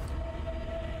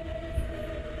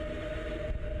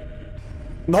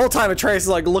 The whole time Atreus is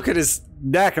like, look at his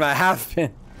neck, and I have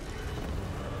been.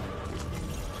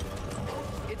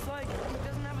 It's like he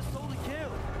doesn't have a soul to kill.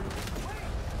 Wait,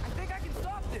 I think I can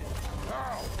stop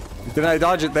this. Did I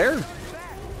dodge it there? Back.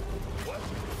 What?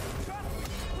 Trust me,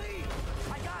 please.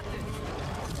 I got this.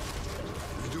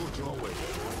 You do it your way.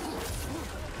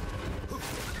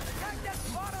 Attack that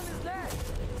spot on his neck.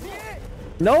 See it?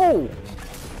 No.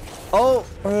 Oh,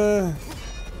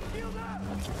 Shield up.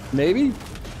 maybe.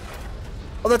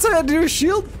 Oh, that's what I had to do with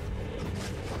shield.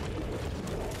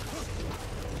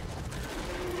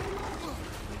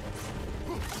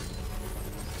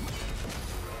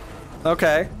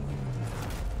 Okay.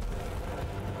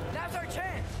 Now's our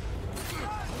chance.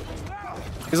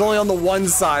 He's only on the one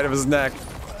side of his neck.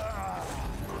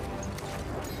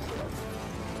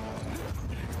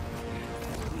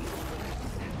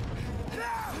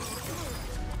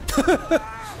 Please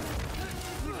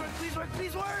work,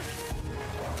 please work.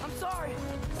 I'm sorry.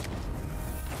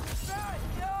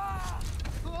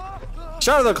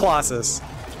 Shadow of the Colossus.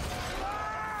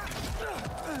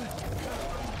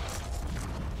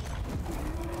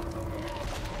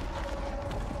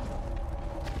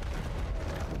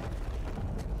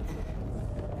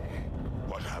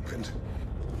 What happened?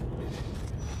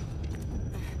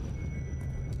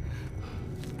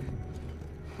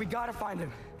 We gotta find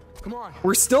him. Come on.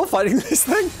 We're still fighting this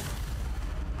thing?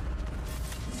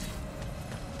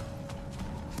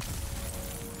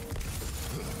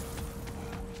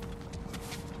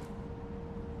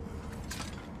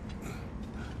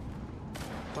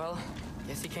 Well,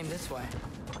 guess he came this way.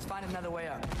 Let's find another way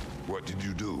up. What did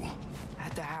you do?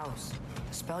 At the house.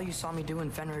 The spell you saw me do when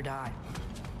Fenrir died.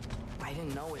 I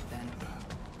didn't know it then.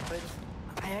 But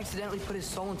I accidentally put his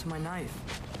soul into my knife.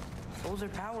 Souls are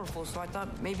powerful, so I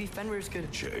thought maybe Fenrir's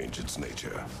could... Change its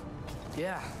nature.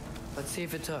 Yeah, let's see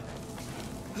if it took.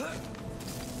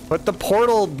 Put the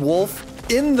portal wolf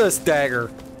in this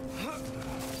dagger.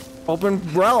 Open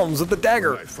realms with the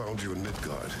dagger. I found you in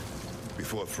Midgard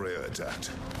before Freya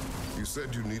attacked. You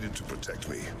said you needed to protect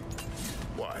me.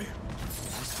 Why? I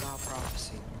saw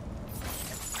prophecy.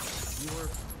 You were...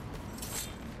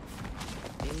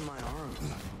 in my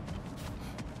arms.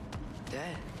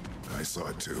 Dead. I saw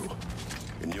it too.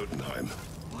 In Jotunheim.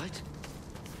 What?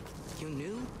 You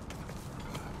knew?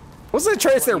 Wasn't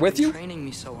Atreus there Why with you you? training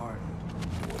me so hard.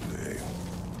 One day,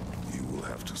 you will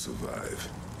have to survive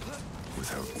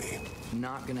without me.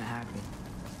 Not gonna happen.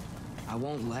 I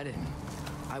won't let it.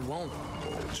 I won't.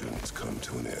 All journeys come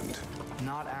to an end.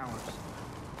 Not ours.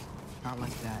 Not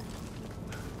like that.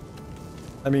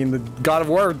 I mean, the God of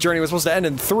War journey was supposed to end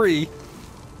in 3.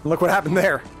 Look what happened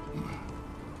there.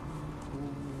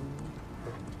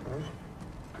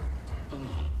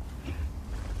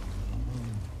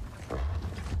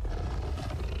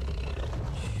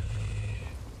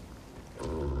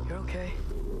 You're okay?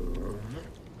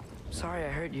 Sorry I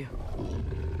hurt you.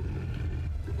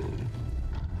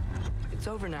 It's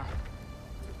over now.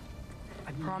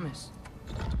 I promise.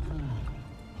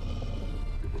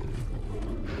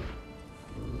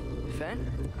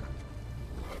 Fen?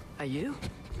 Are you?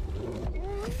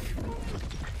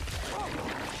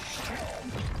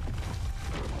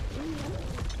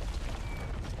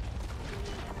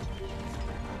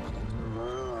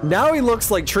 Now he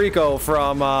looks like Trico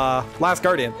from Last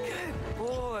Guardian.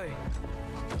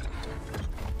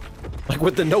 Like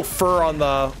with the no fur on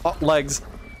the legs.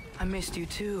 I missed you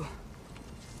too.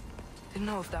 Didn't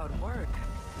know if that would work.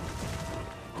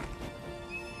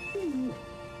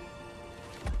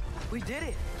 We did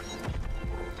it.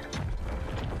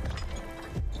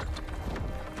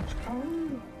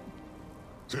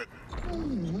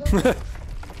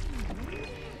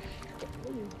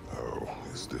 How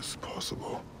is this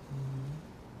possible?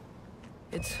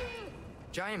 It's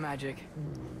giant magic.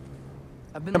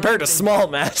 I've been Compared to learning small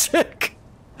magic.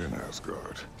 In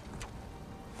Asgard.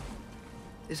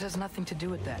 This has nothing to do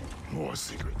with that. More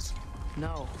secrets.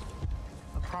 No.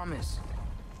 A promise.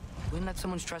 One that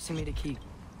someone's trusting me to keep.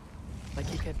 Like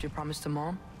you kept your promise to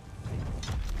Mom?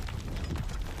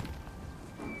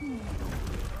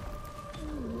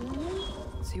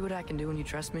 See what I can do when you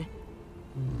trust me?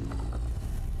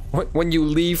 When you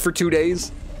leave for 2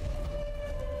 days?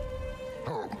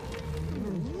 Oh.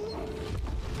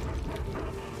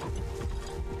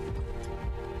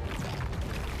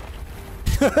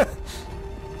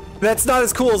 That's not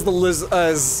as cool as the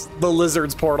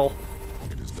lizard's portal.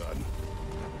 It is done.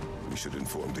 We should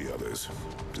inform the others.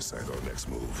 Decide our next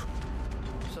move.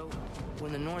 So,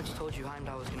 when the Nords told you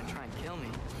Heimdall was gonna try and kill me,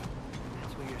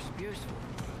 that's what your spear's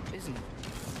for, isn't it?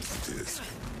 It is.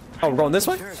 Oh, we're going this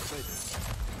way? Sure, but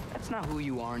that's not who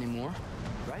you are anymore,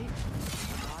 right?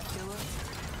 God killer?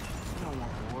 You don't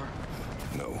want war.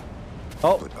 No.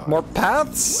 Oh, But I more will do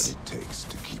paths? what it takes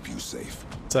to keep you safe.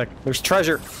 It's like, there's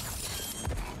treasure.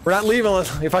 We're not leaving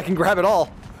if I can grab it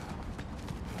all.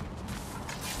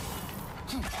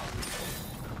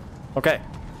 Okay.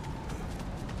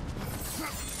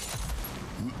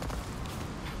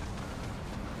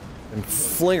 And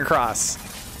fling across.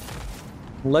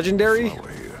 Legendary. Flower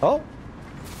here. Oh,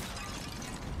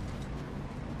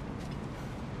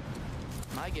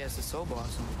 My guess is Soul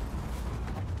Blossom.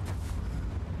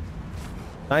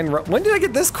 when did I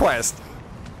get this quest?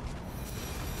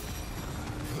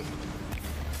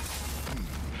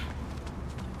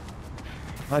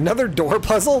 Another door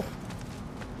puzzle?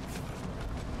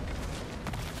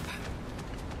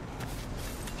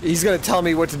 He's gonna tell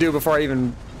me what to do before I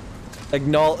even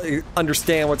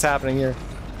understand what's happening here.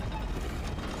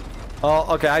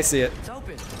 Oh, okay, I see it. It's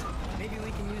open. Maybe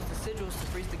we can use the sigils to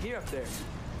freeze the gear up there.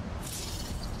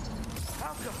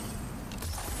 Falco!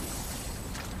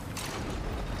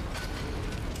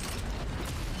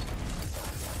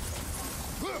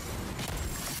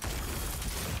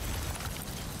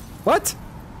 What?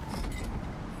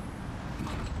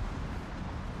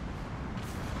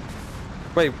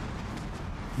 Wait,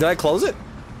 did I close it?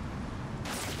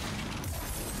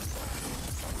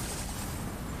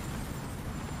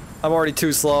 I'm already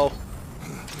too slow.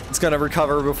 It's gonna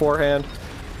recover beforehand.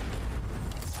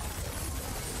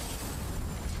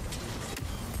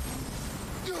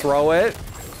 Throw it.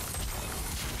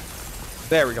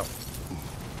 There we go.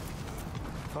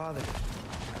 Father,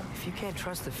 if you can't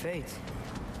trust the fates,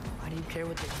 why do you care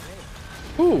what they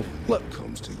say? Ooh, look. When it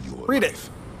comes to your Read it. life,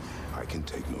 I can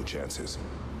take no chances.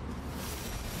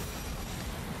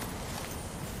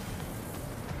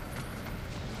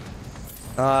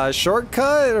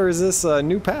 Shortcut, or is this a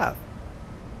new path?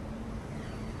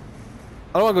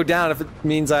 I don't want to go down if it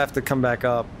means I have to come back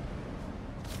up.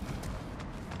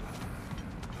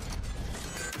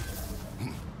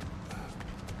 I'm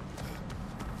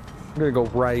gonna go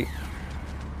right.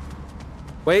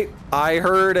 Wait, I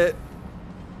heard it.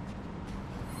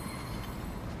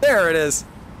 There it is.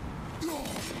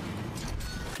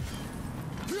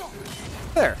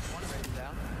 There.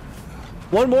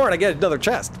 One more and I get another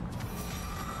chest.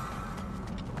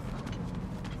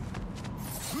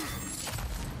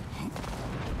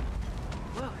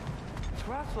 Look, it's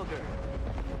Roxvogger.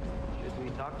 Should we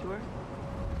talk to her?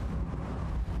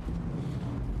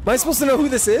 Am I supposed to know who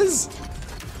this is?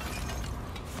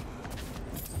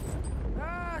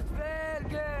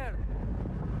 Roxvogger!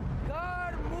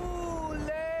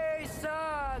 Carmulesa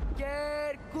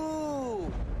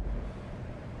Gerku!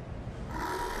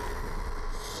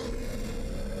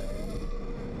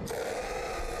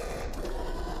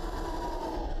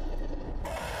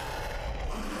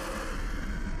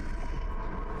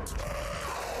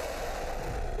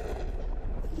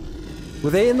 Were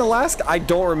they in the last? I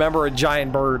don't remember a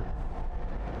giant bird.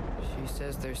 She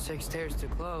says there's 6 stairs to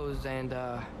close and,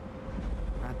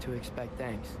 not to expect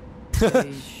thanks.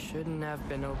 They shouldn't have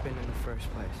been open in the first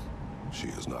place. She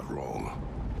is not wrong.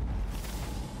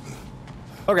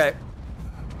 Okay.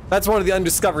 That's one of the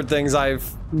undiscovered things I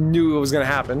knew was gonna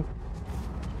happen.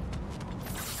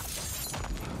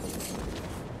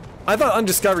 I thought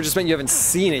undiscovered just meant you haven't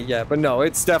seen it yet, but no,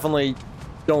 it's definitely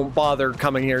don't bother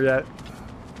coming here yet.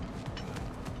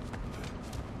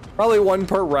 Probably one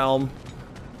per realm.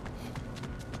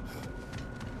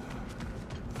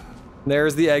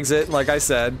 There's the exit, like I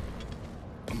said.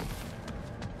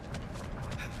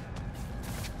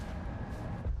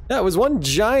 Yeah, it was one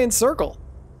giant circle.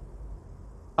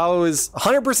 I was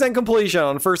 100% completion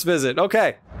on first visit.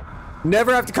 Okay.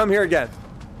 Never have to come here again.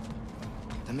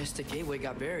 The Mystic Gateway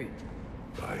got buried.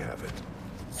 I have it.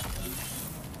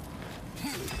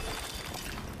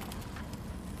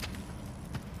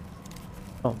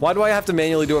 Oh, why do I have to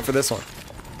manually do it for this one?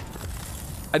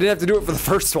 I didn't have to do it for the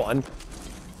first one.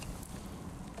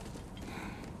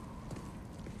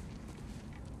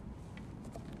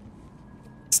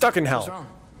 Stuck in hell. What's wrong?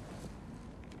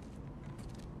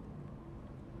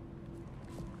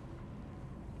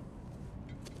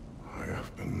 I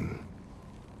have been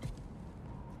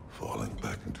falling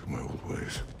back into my old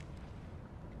ways.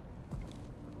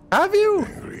 Have you?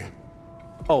 Angry,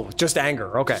 Oh, just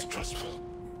anger. Okay. distrustful.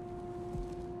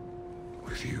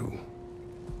 With you.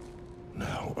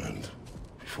 Now and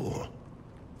before.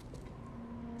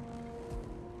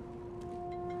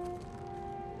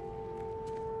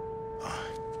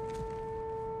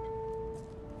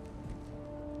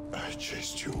 I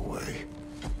chased you away.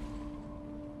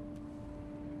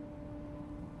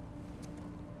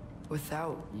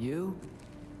 Without you,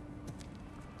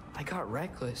 I got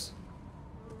reckless.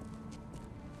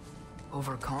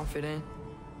 Overconfident.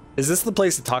 Is this the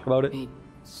place to talk about it? Made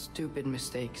stupid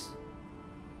mistakes.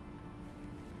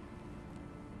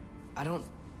 I don't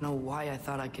know why I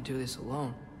thought I could do this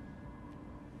alone.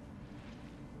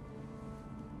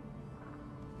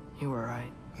 You were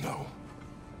right. No.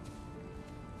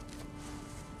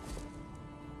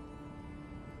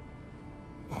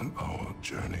 On our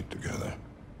journey together,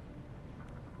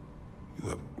 you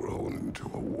have grown into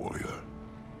a warrior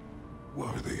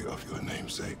worthy of your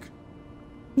namesake.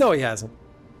 No, he hasn't.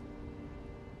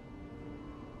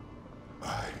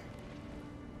 I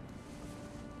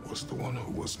was the one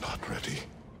who was not ready.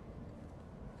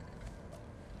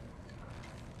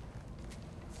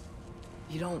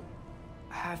 You don't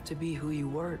have to be who you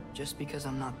were just because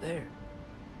I'm not there.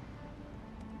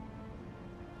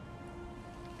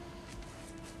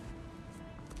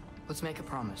 Let's make a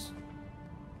promise.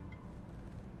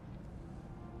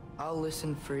 I'll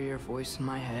listen for your voice in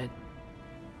my head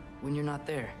when you're not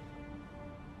there,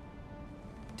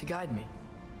 to guide me.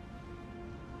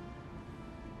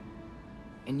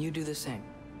 And you do the same.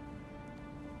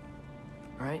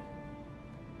 All right?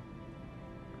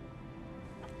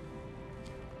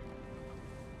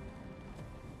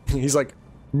 He's like,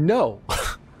 no.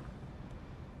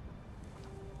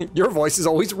 Your voice is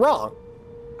always wrong.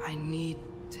 I need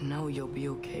to know you'll be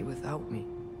okay without me.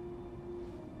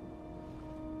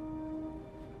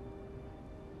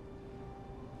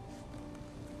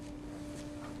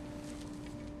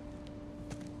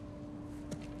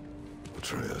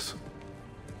 Atreus.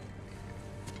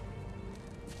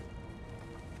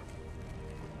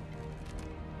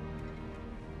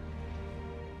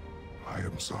 I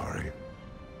am sorry.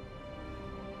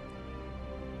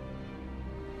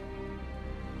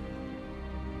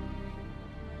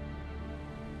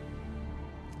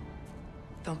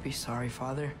 Don't be sorry,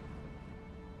 Father.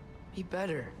 Be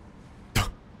better.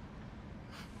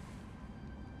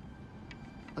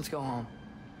 Let's go home.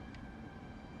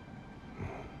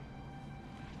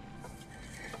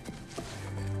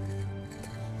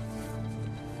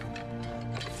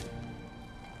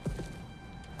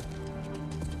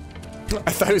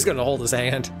 I thought he was gonna hold his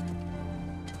hand.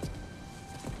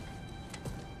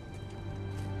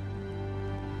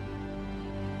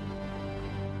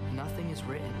 Nothing is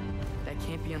written that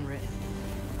can't be unwritten.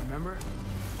 Remember?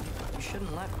 We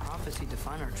shouldn't let prophecy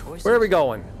define our choices. Where are we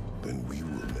going? Then we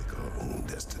will make our own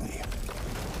destiny.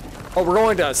 Oh, we're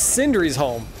going to Sindri's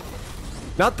home.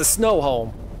 Not the snow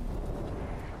home.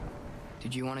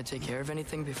 Did you want to take care of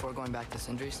anything before going back to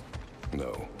Sindri's?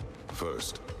 No.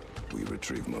 First, we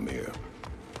retrieve Mimir.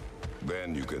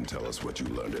 Then you can tell us what you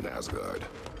learned in Asgard.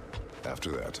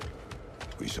 After that,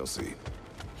 we shall see.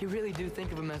 You really do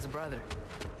think of him as a brother.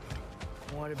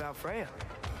 What about Freya?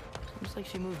 Seems like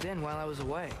she moved in while I was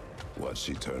away. Once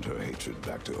she turned her hatred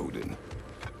back to Odin,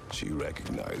 she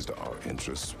recognized our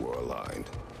interests were aligned.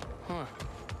 Huh.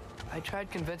 I tried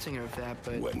convincing her of that,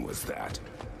 but... When was that?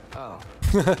 Oh.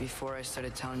 Before I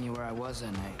started telling you where I was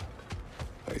that night.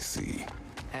 I see.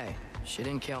 Hey, she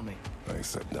didn't kill me. I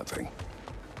said nothing.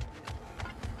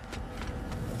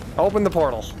 Open the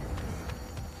portal.